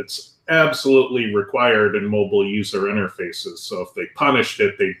mobile, it's absolutely required in mobile user interfaces. So if they punished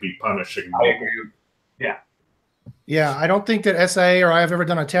it, they'd be punishing mobile. I agree. Yeah. Yeah, I don't think that SIA or I have ever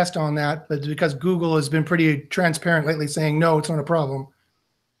done a test on that, but because Google has been pretty transparent lately saying, no, it's not a problem.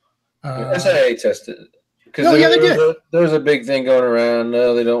 SIA tested it. No, yeah, they did. There's a big thing going around.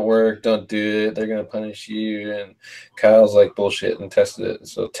 No, they don't work. Don't do it. They're going to punish you. And Kyle's like bullshit and tested it.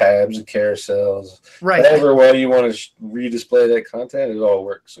 So tabs and carousels. Right. Whatever way you want to redisplay that content, it all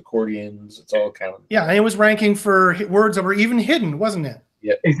works. Accordions, it's all counted. Yeah, and it was ranking for words that were even hidden, wasn't it?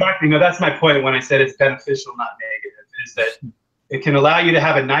 Yeah, exactly. No, that's my point when I said it's beneficial, not negative, is that it can allow you to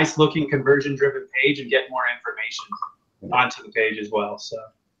have a nice looking conversion driven page and get more information onto the page as well. So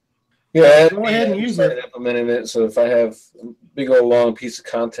yeah, go ahead and use it. Implementing it. So if I have a big old long piece of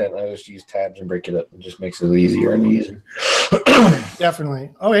content, I just use tabs and break it up. It just makes it easier and easier.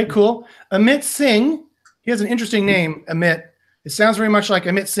 Definitely. Okay, cool. Amit Singh, he has an interesting name, Amit. It sounds very much like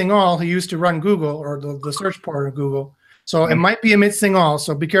Amit Singhal, who used to run Google or the search part of Google. So it might be Amit Singhal,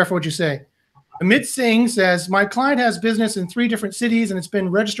 so be careful what you say. Amit Singh says, my client has business in 3 different cities and it's been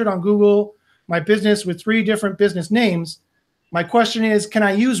registered on Google, my business with 3 different business names. My question is, can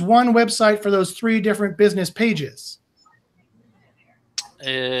I use one website for those 3 different business pages?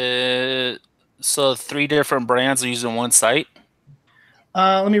 So 3 different brands are using one site?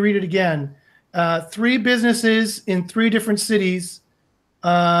 Let me read it again. 3 businesses in 3 different cities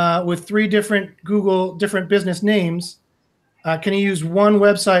with 3 different different business names. Can you use one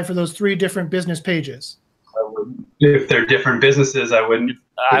website for those 3 different business pages? I wouldn't. If they're different businesses, I wouldn't.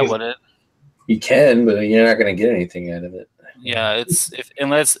 I wouldn't. You can, but you're not going to get anything out of it. Yeah, it's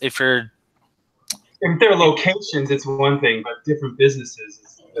if you're. If they're locations, it's one thing, but different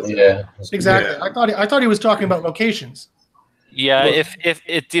businesses. Yeah, exactly. Yeah. I thought he was talking about locations. Yeah, if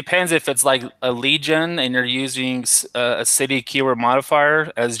it depends if it's like a lead gen and you're using a city keyword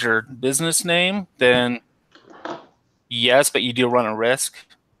modifier as your business name, then yes, but you do run a risk.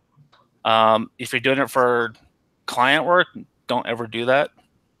 If you're doing it for client work, don't ever do that.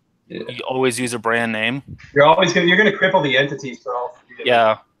 Yeah. You always use a brand name. You're gonna cripple the entities for all 3.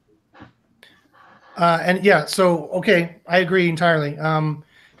 Yeah. And yeah, so okay, I agree entirely.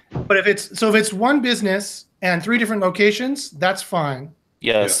 But if it's one business and 3 different locations, that's fine.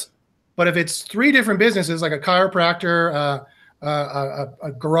 Yes. Yeah. But if it's 3 different businesses, like a chiropractor,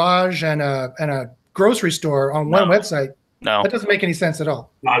 a garage, and a grocery store on one website, no, that doesn't make any sense at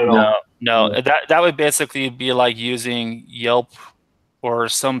all. Not at all. No. That would basically be like using Yelp or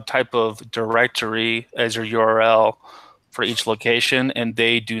some type of directory as your URL for each location, and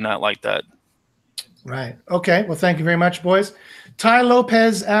they do not like that. Right. Okay. Well, thank you very much, boys. Ty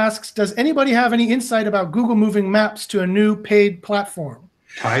Lopez asks, does anybody have any insight about Google moving maps to a new paid platform?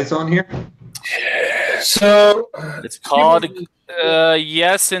 Ty's on here? So it's called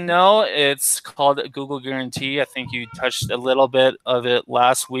yes and no. It's called Google Guarantee. I think you touched a little bit of it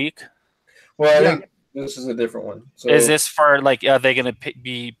last week. Well, This is a different one. So Is this for like, are they going to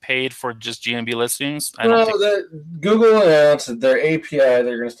be paid for just GNB listings? I don't no, think. that Google announced that their API,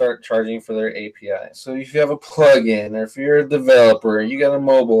 they're going to start charging for their API. So if you have a plugin, or if you're a developer, you got a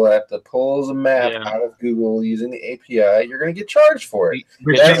mobile app that pulls a map Yeah. out of Google using the API, you're going to get charged for it.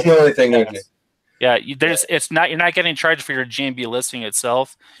 Which That's makes the only thing they do. Yeah, you're not getting charged for your GNB listing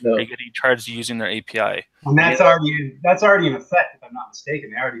itself. No. You're getting charged using their API. And that's already in effect, if I'm not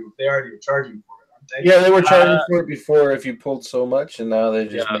mistaken. They already were charging for it, aren't they? Yeah, they were charging for it before if you pulled so much, and now they're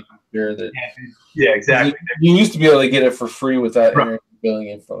just making sure that Yeah, exactly. you used to be able to get it for free without Right. entering billing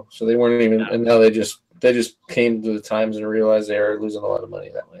info. So they weren't even, and now they just came to the times and realized they are losing a lot of money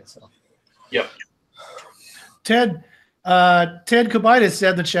that way. So Ted Kubitis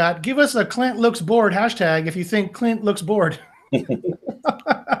said in the chat, give us a Clint looks bored hashtag if you think Clint looks bored.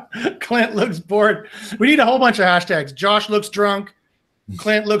 Clint looks bored. We need a whole bunch of hashtags. Josh looks drunk.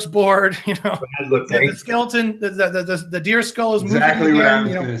 Clint looks bored. You know, the skeleton, the deer skull is Exactly moving what I again, was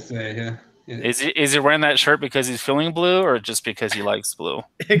you know. going to say. Yeah. Is he wearing that shirt because he's feeling blue, or just because he likes blue?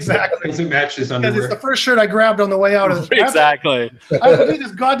 Exactly. Doesn't match his Because it's underwear. the first shirt I grabbed on the way out of this. Exactly. I have to do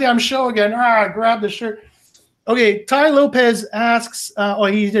this goddamn show again. I grabbed the shirt. Okay, Ty Lopez asks.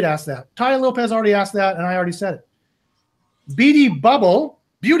 He did ask that. Ty Lopez already asked that, and I already said it. Beauty Bubble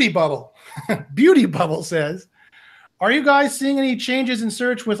says, "Are you guys seeing any changes in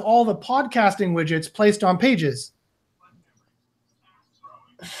search with all the podcasting widgets placed on pages?"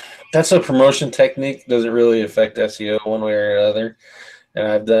 that's a promotion technique. Doesn't really affect SEO one way or another. And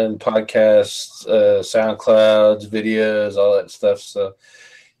I've done podcasts, SoundClouds, videos, all that stuff. So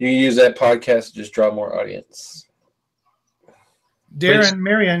you can use that podcast to just draw more audience. Darren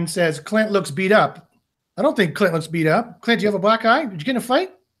Marion says, Clint looks beat up. I don't think Clint looks beat up. Clint, do you have a black eye? Did you get in a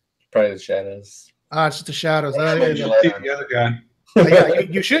fight? Probably the shadows. It's just the shadows. You should see the other guy. Yeah,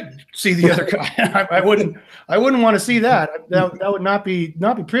 you should see the other guy. I wouldn't want to see that. That would not be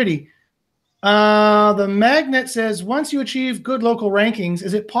pretty. The Magnet says, once you achieve good local rankings,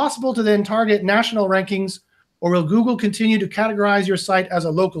 is it possible to then target national rankings, or will Google continue to categorize your site as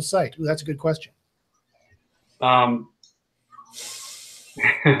a local site? Ooh, that's a good question.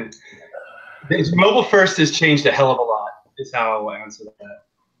 Mobile first has changed a hell of a lot, is how I answer that.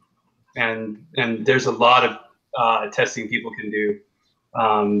 And there's a lot of testing people can do.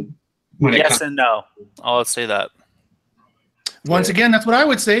 When it comes and no. I'll say that. Once again, that's what I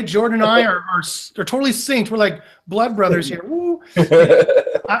would say. Jordan and I are totally synced. We're like blood brothers here. Woo.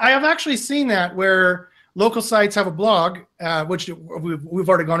 I have actually seen that where local sites have a blog, which we've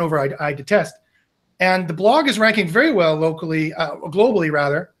already gone over. I detest, and the blog is ranking very well locally, globally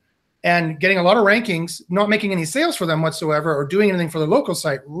rather, and getting a lot of rankings. Not making any sales for them whatsoever, or doing anything for the local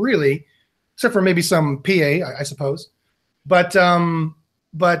site really, except for maybe some PA, I suppose. But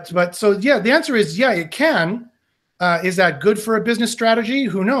so yeah, the answer is yeah, it can. Is that good for a business strategy?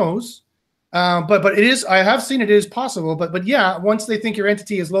 Who knows? But it is. I have seen it is possible. But yeah, once they think your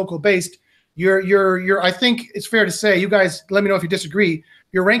entity is local based, you're. I think it's fair to say. You guys, let me know if you disagree.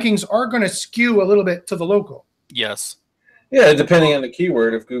 Your rankings are going to skew a little bit to the local. Yes. Yeah, depending on the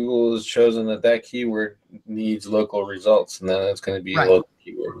keyword. If Google has chosen that keyword needs local results, and then it's going to be a local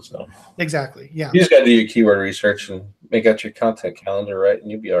keyword. So exactly. Yeah. You just got to do your keyword research and make out your content calendar right, and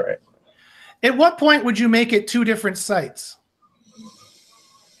you'll be all right. At what point would you make it two different sites?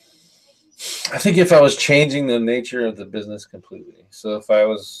 I think if I was changing the nature of the business completely. So if I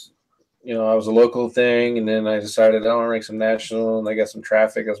was, I was a local thing, and then I decided I want to make some national, and I got some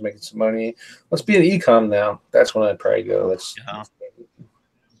traffic, I was making some money. Let's be an e-com now. That's when I'd probably go.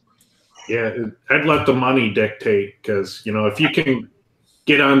 Yeah, I'd let the money dictate, because, if you can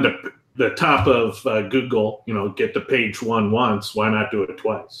get on the top of Google, get to page 1 once, why not do it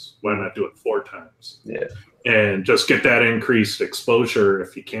twice? Why not do it 4 times? Yeah. And just get that increased exposure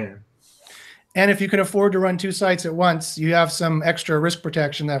if you can. And if you can afford to run 2 sites at once, you have some extra risk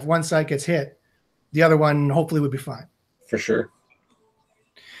protection that if one site gets hit, the other one hopefully would be fine. For sure.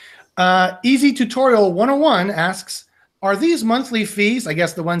 Easy Tutorial 101 asks, are these monthly fees, I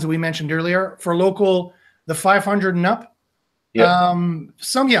guess the ones that we mentioned earlier, for local, the 500 and up? Yeah.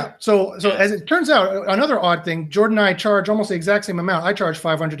 So as it turns out, another odd thing, Jordan and I charge almost the exact same amount. I charge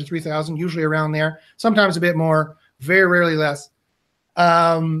 500 to 3,000, usually around there, sometimes a bit more, very rarely less.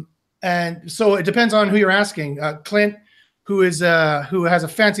 And so it depends on who you're asking. Clint, who has a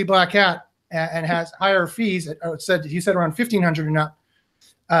fancy black hat and has higher fees, he said around 1,500 and up.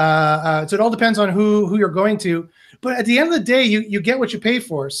 So it all depends on who you're going to. But at the end of the day, you get what you pay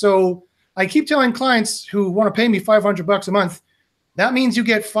for. So I keep telling clients who want to pay me $500 a month, that means you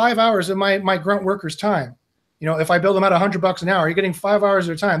get 5 hours of my grunt worker's time. You know, if I bill them at $100 an hour, you're getting 5 hours of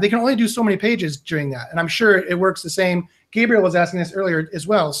their time. They can only do so many pages during that. And I'm sure it works the same. Gabriel was asking this earlier as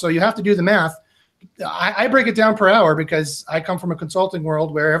well. So you have to do the math. I break it down per hour because I come from a consulting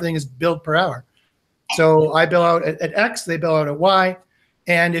world where everything is billed per hour. So I bill out at X, they bill out at Y.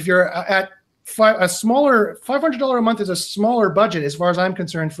 And if you're at a smaller, $500 a month is a smaller budget as far as I'm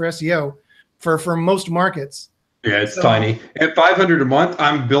concerned for SEO for most markets. Yeah, it's tiny. At $500 a month,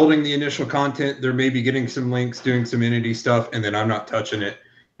 I'm building the initial content. They're maybe getting some links, doing some entity stuff, and then I'm not touching it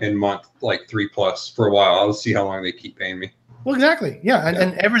in month like 3+ for a while. I'll see how long they keep paying me. Well, exactly. Yeah,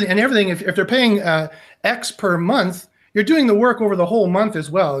 and everything. If they're paying X per month, you're doing the work over the whole month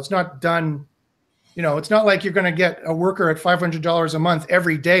as well. It's not done. You know, it's not like you're going to get a worker at $500 a month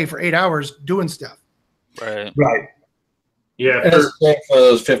every day for 8 hours doing stuff. Right. Right. Yeah. And it's the same for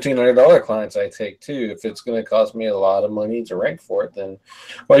those $1,500 clients I take too. If it's going to cost me a lot of money to rank for it, then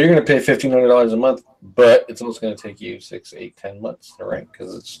well, you're going to pay $1,500 a month, but it's also going to take you 6, 8, 10 months to rank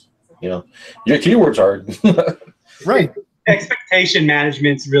because it's, you know, your keywords hard. Right. Expectation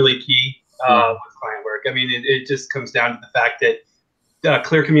management's really key with client work. I mean, it just comes down to the fact that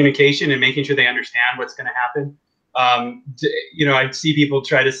clear communication and making sure they understand what's going to happen. You know, I see people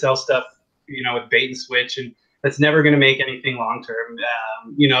try to sell stuff, you know, with bait and switch, and that's never going to make anything long term.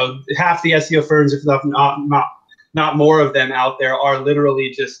 You know, half the SEO firms, if not more of them out there, are literally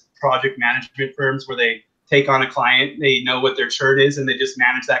just project management firms where they take on a client, they know what their churn is, and they just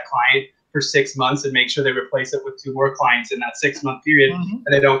manage that client for 6 months and make sure they replace it with 2 more clients in that 6-month period, and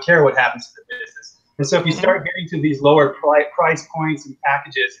they don't care what happens to the business. And so if you start getting to these lower price points and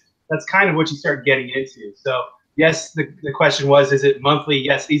packages, that's kind of what you start getting into. So yes, the question was, is it monthly?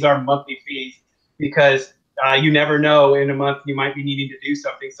 Yes, these are monthly fees because you never know, in a month you might be needing to do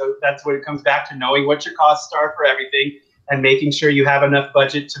something. So that's what it comes back to, knowing what your costs are for everything and making sure you have enough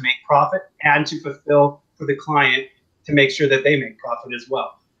budget to make profit and to fulfill for the client to make sure that they make profit as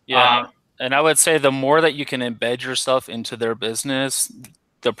well. Yeah. And I would say the more that you can embed yourself into their business,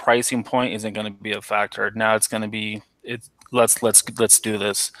 the pricing point isn't going to be a factor. Now it's going to be, let's do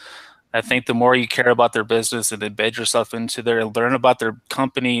this. I think the more you care about their business and embed yourself into their, learn about their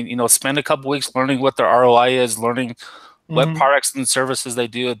company, you know, spend a couple weeks learning what their ROI is, learning what products and services they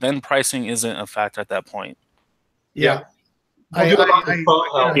do, then pricing isn't a factor at that point. Yeah. I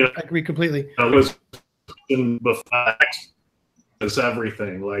agree completely. The facts is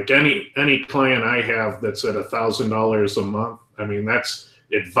everything. Like any client I have that's at $1,000 a month, I mean, that's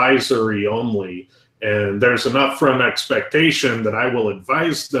advisory only. And there's an upfront expectation that I will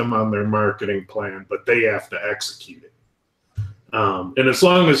advise them on their marketing plan, but they have to execute it. And as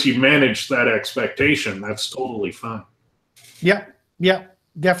long as you manage that expectation, that's totally fine. Yeah,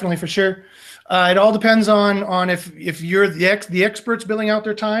 definitely, for sure. It all depends on if you're the experts billing out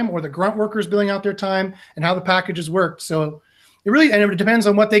their time or the grunt workers billing out their time and how the packages work. So it depends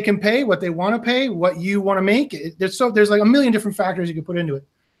on what they can pay, what they want to pay, what you want to make. There's like a million different factors you can put into it.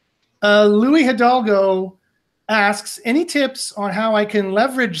 Louis Hidalgo asks, any tips on how I can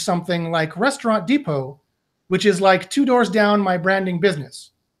leverage something like Restaurant Depot, which is like 2 doors down my branding business?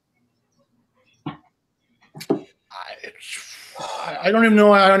 I don't even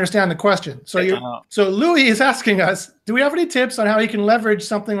know I understand the question. So Louis is asking us, do we have any tips on how you can leverage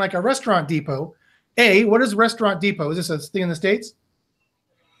something like a Restaurant Depot? What is Restaurant Depot? Is this a thing in the States?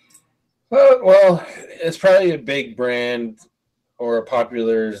 Well, it's probably a big brand or a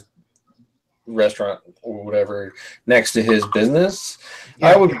popular restaurant or whatever next to his business. Yeah.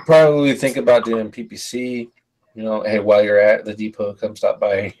 I would probably think about doing PPC. You know, hey, while you're at the depot, come stop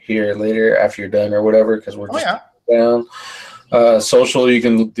by here later after you're done or whatever, because we're just down. Social, you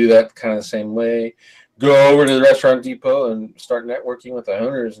can do that kind of the same way. Go over to the Restaurant Depot and start networking with the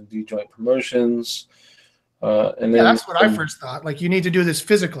owners and do joint promotions. And then that's what I first thought. Like, you need to do this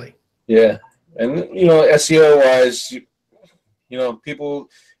physically. Yeah, and you know, SEO wise, you know, people.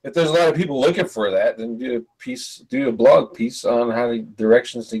 If there's a lot of people looking for that, then do a blog piece on how the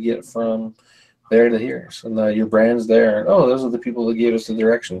directions to get from there to here. So now your brand's there, and those are the people that gave us the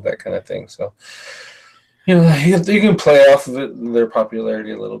directions, that kind of thing. So you know, you can play off of it, their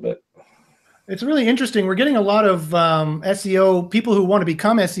popularity a little bit. It's really interesting. We're getting a lot of SEO people who want to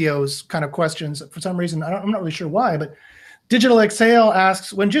become SEOs kind of questions for some reason. I'm not really sure why, but Digital Exhale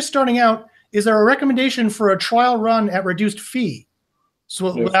asks, when just starting out, is there a recommendation for a trial run at reduced fee?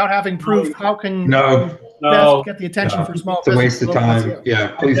 So without having proof, how can you best get the attention for small business? It's a waste of time.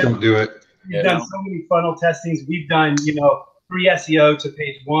 Yeah, please don't do it. We've done so many funnel testings. We've done, you know, free SEO to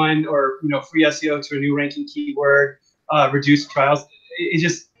page 1, or, you know, free SEO to a new ranking keyword, reduced trials.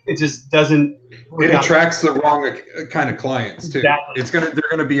 It it just doesn't. It attracts the wrong kind of clients too. Exactly. They're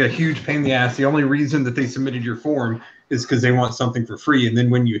gonna be a huge pain in the ass. The only reason that they submitted your form is because they want something for free, and then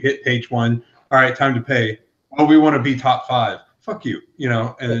when you hit page 1, all right, time to pay. Well, we want to be top 5. Fuck you, you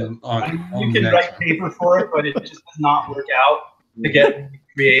know. And then you can write paper for it, but it just does not work out to get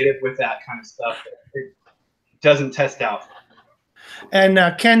creative with that kind of stuff. It doesn't test out. And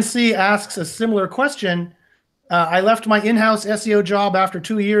Ken C asks a similar question. I left my in-house SEO job after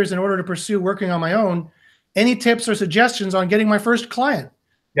 2 years in order to pursue working on my own. Any tips or suggestions on getting my first client?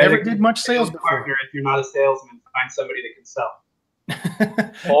 Never did much sales before. Partner, if you're not a salesman, find somebody that can sell.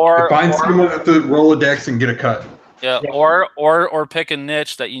 Or find someone at the Rolodex and get a cut. Yeah, or pick a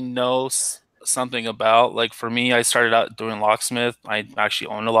niche that you know something about. Like for me, I started out doing locksmith. I actually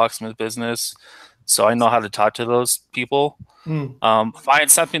own a locksmith business, so I know how to talk to those people.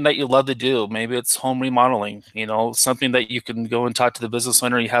 Find something that you love to do. Maybe it's home remodeling, you know, something that you can go and talk to the business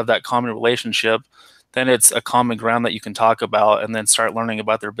owner. You have that common relationship. Then it's a common ground that you can talk about, and then start learning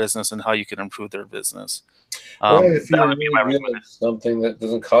about their business and how you can improve their business. If that you're would be my doing recommendation. something that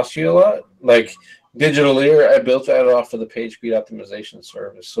doesn't cost you a lot, like Digital Ear, I built that off of the page speed optimization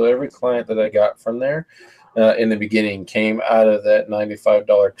service. So every client that I got from there in the beginning came out of that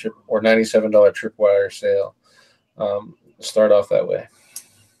 $95 trip or $97 tripwire sale. Start off that way.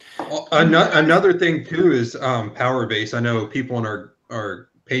 Well, another thing too is Powerbase. I know people in our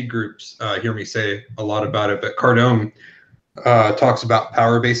paid groups hear me say a lot about it, but Cardone talks about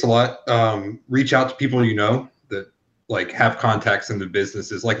Powerbase a lot. Reach out to people you know that like have contacts in the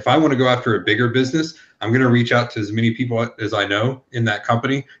businesses. Like if I want to go after a bigger business, I'm going to reach out to as many people as I know in that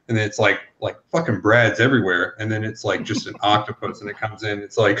company. And then it's like fucking Brad's everywhere. And then it's like just an octopus and it comes in.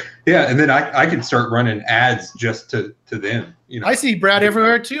 It's like, yeah. And then I can start running ads just to them. You know, I see Brad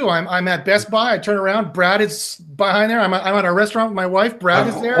everywhere too. I'm at Best Buy. I turn around. Brad is behind there. I'm at a restaurant with my wife. Brad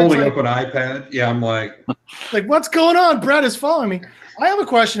is there. Holding up an iPad. Yeah. I'm like what's going on? Brad is following me. I have a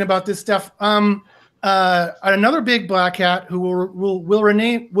question about this stuff. Another big black hat who will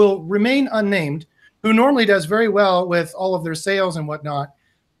remain unnamed, who normally does very well with all of their sales and whatnot,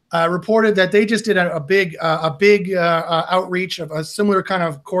 reported that they just did a big outreach of a similar kind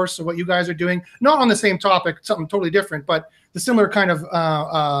of course of what you guys are doing, not on the same topic, something totally different, but the similar kind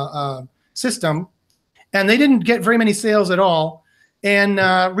of system, and they didn't get very many sales at all. And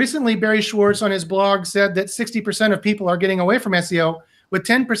recently, Barry Schwartz on his blog said that 60% of people are getting away from SEO, with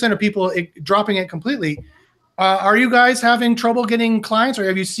 10% of people dropping it completely. Are you guys having trouble getting clients, or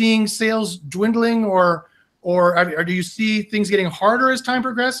have you seen sales dwindling, or do you see things getting harder as time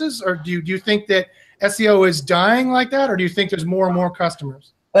progresses, or do you think that SEO is dying like that, or do you think there's more and more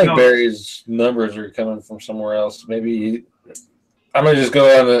customers? I think Barry's numbers are coming from somewhere else. Maybe I'm gonna just go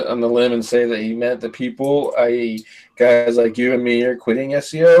on the limb and say that he meant that people, i.e., guys like you and me, are quitting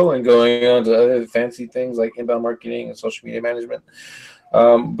SEO and going on to other fancy things like inbound marketing and social media management.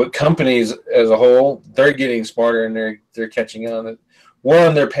 But companies as a whole, they're getting smarter and they're catching on.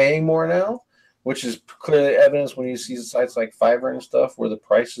 One, they're paying more now, which is clearly evidence when you see sites like Fiverr and stuff where the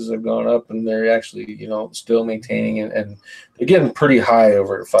prices have gone up and they're actually, you know, still maintaining and they're getting pretty high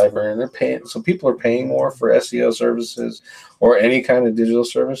over at Fiverr, and they're paying. So people are paying more for SEO services or any kind of digital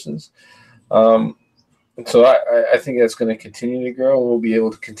services. So I think that's going to continue to grow, and we'll be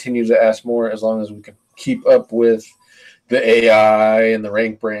able to continue to ask more as long as we can keep up with the AI and the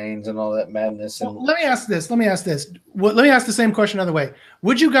rank brains and all that madness. And let me ask this. Let me ask the same question another way.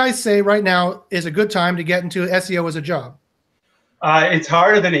 Would you guys say right now is a good time to get into SEO as a job? It's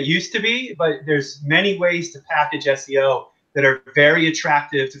harder than it used to be, but there's many ways to package SEO that are very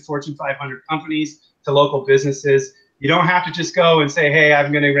attractive to Fortune 500 companies, to local businesses. You don't have to just go and say, hey,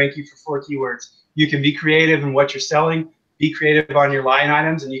 I'm going to rank you for 4 keywords. You can be creative in what you're selling, be creative on your line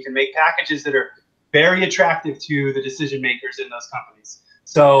items, and you can make packages that are very attractive to the decision makers in those companies.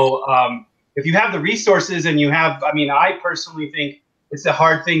 So if you have the resources and you have, I mean, I personally think it's a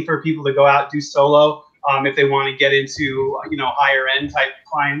hard thing for people to go out and do solo if they want to get into, you know, higher end type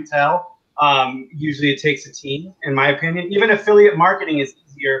clientele. Usually it takes a team, in my opinion. Even affiliate marketing is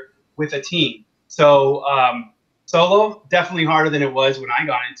easier with a team. So solo, definitely harder than it was when I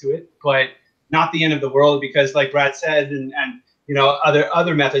got into it, but not the end of the world, because like Brad said, and you know,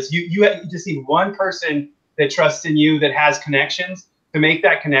 other methods. You just need one person that trusts in you, that has connections, to make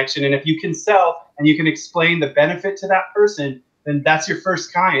that connection. And if you can sell and you can explain the benefit to that person, then that's your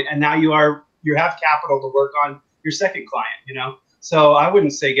first client. And now you have capital to work on your second client, you know? So I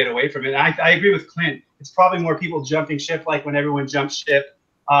wouldn't say get away from it. I agree with Clint. It's probably more people jumping ship, like when everyone jumped ship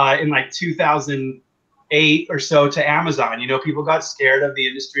in like 2008 or so to Amazon. You know, people got scared of the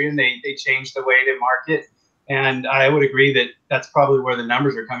industry and they changed the way they market. And I would agree that that's probably where the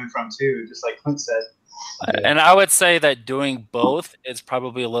numbers are coming from too, just like Clint said. And I would say that doing both is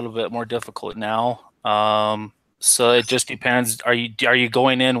probably a little bit more difficult now. So it just depends. Are you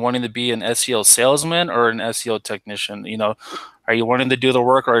going in wanting to be an SEO salesman or an SEO technician? You know, are you wanting to do the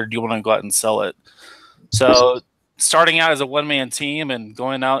work, or do you want to go out and sell it? So starting out as a one-man team and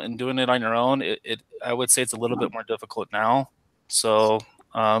going out and doing it on your own, I would say it's a little bit more difficult now. So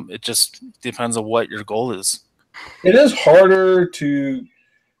it just depends on what your goal is. It is harder to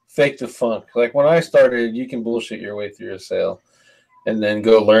fake the funk. Like when I started, you can bullshit your way through a sale and then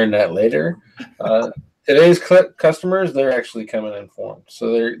go learn that later. Today's customers, they're actually coming informed.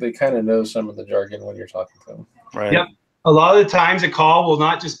 So they kind of know some of the jargon when you're talking to them. Right. Yep. A lot of the times a call will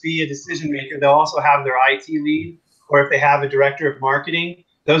not just be a decision maker. They'll also have their IT lead, or if they have a director of marketing.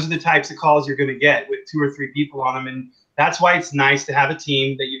 Those are the types of calls you're going to get with 2 or 3 people on them. And that's why it's nice to have a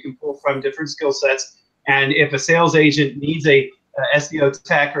team that you can pull from different skill sets. And if a sales agent needs a SEO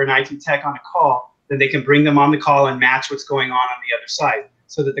tech or an IT tech on a call, then they can bring them on the call and match what's going on the other side,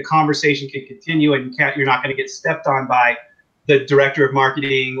 so that the conversation can continue and you're not going to get stepped on by the director of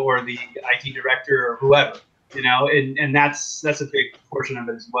marketing or the IT director or whoever, you know, and that's a big portion of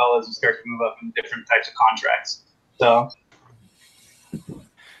it, as well as you start to move up in different types of contracts.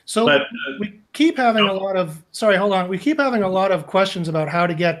 So we keep having a lot of, we keep having a lot of questions about how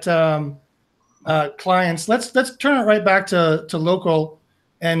to get clients. Let's turn it right back to local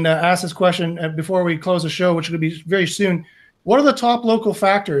and ask this question before we close the show, which will be very soon. What are the top local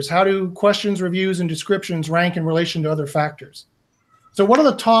factors? How do questions, reviews, and descriptions rank in relation to other factors? So what are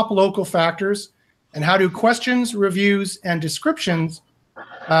the top local factors, and how do questions, reviews, and descriptions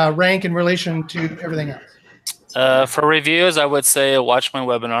rank in relation to everything else? For reviews, I would say watch my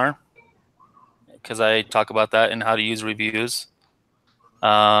webinar, because I talk about that and how to use reviews.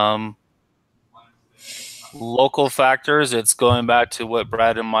 Local factors, it's going back to what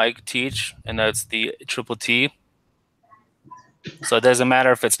Brad and Mike teach, and that's the triple T. So it doesn't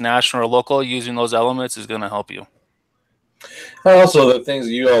matter if it's national or local, using those elements is going to help you. Also, the things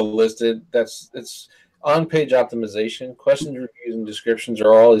you all listed, it's on-page optimization. Questions, reviews, and descriptions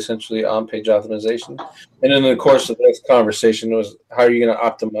are all essentially on-page optimization. And then, of course, the next conversation was how are you going to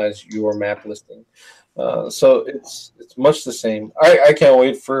optimize your map listing? So it's much the same. I can't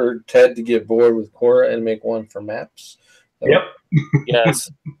wait for Ted to get bored with Quora and make one for maps. Yep.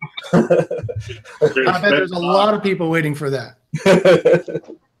 Yes. I bet there's a lot of people waiting for that.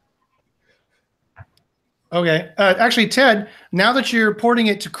 Okay. Actually, Ted, now that you're porting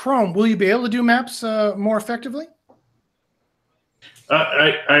it to Chrome, will you be able to do maps more effectively?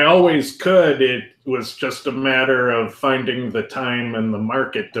 I always could. It was just a matter of finding the time and the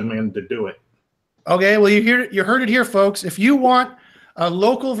market demand to do it. Okay. Well, you heard it here, folks. If you want a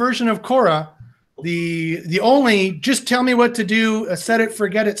local version of Quora, the only just tell me what to do, set it,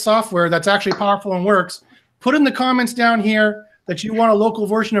 forget it software that's actually powerful and works, put in the comments down here that you want a local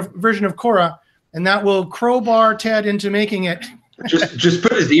version of Quora, and that will crowbar Ted into making it. Just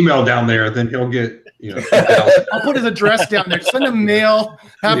put his email down there, then he'll get, you know. I'll put his address down there. Send him mail.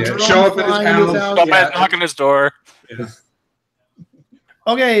 Have Jerome show up at his fly into his house. house. Knock on his door. Yeah.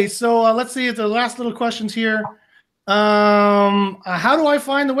 Okay, so let's see if the last little questions here. How do I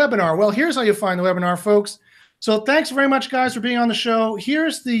find the webinar? Well, here's how you find the webinar, folks. So thanks very much, guys, for being on the show.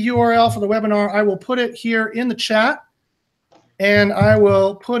 Here's the URL for the webinar. I will put it here in the chat, and I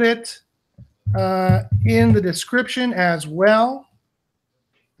will put it in the description as well.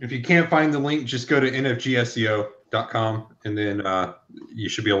 If you can't find the link, just go to nfgseo.com, and then you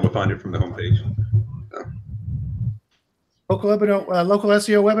should be able to find it from the homepage. Local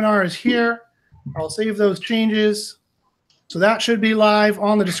SEO webinar is here. I'll save those changes. So that should be live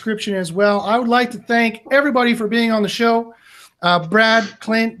on the description as well. I would like to thank everybody for being on the show. Brad,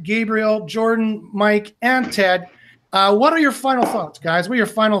 Clint, Gabriel, Jordan, Mike, and Ted. What are your final thoughts, guys? What are your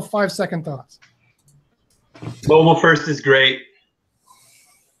final 5-second thoughts? Mobile first is great.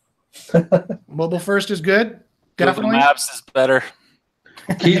 Mobile first is good. Definitely. Google Maps is better.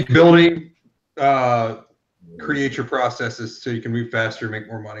 Keep building, create your processes so you can move faster, make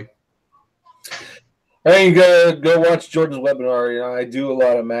more money. Hey, go watch Jordan's webinar. You know, I do a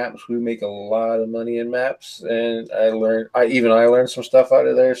lot of maps. We make a lot of money in maps, and I learned some stuff out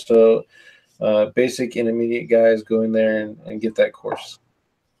of there. So, basic, intermediate guys, go in there and get that course.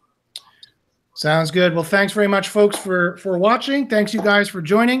 Sounds good. Well, thanks very much, folks, for watching. Thanks, you guys, for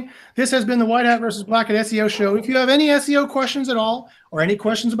joining. This has been the White Hat versus Black Hat SEO show. If you have any SEO questions at all or any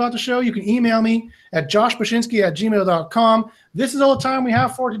questions about the show, you can email me at joshbashinsky@gmail.com. This is all the time we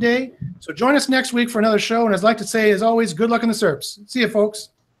have for today. So join us next week for another show. And as I like to say, as always, good luck in the SERPs. See you, folks.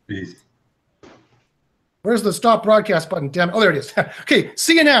 Peace. Where's the stop broadcast button? Damn it. Oh, there it is. Okay,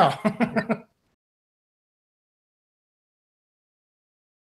 see you now.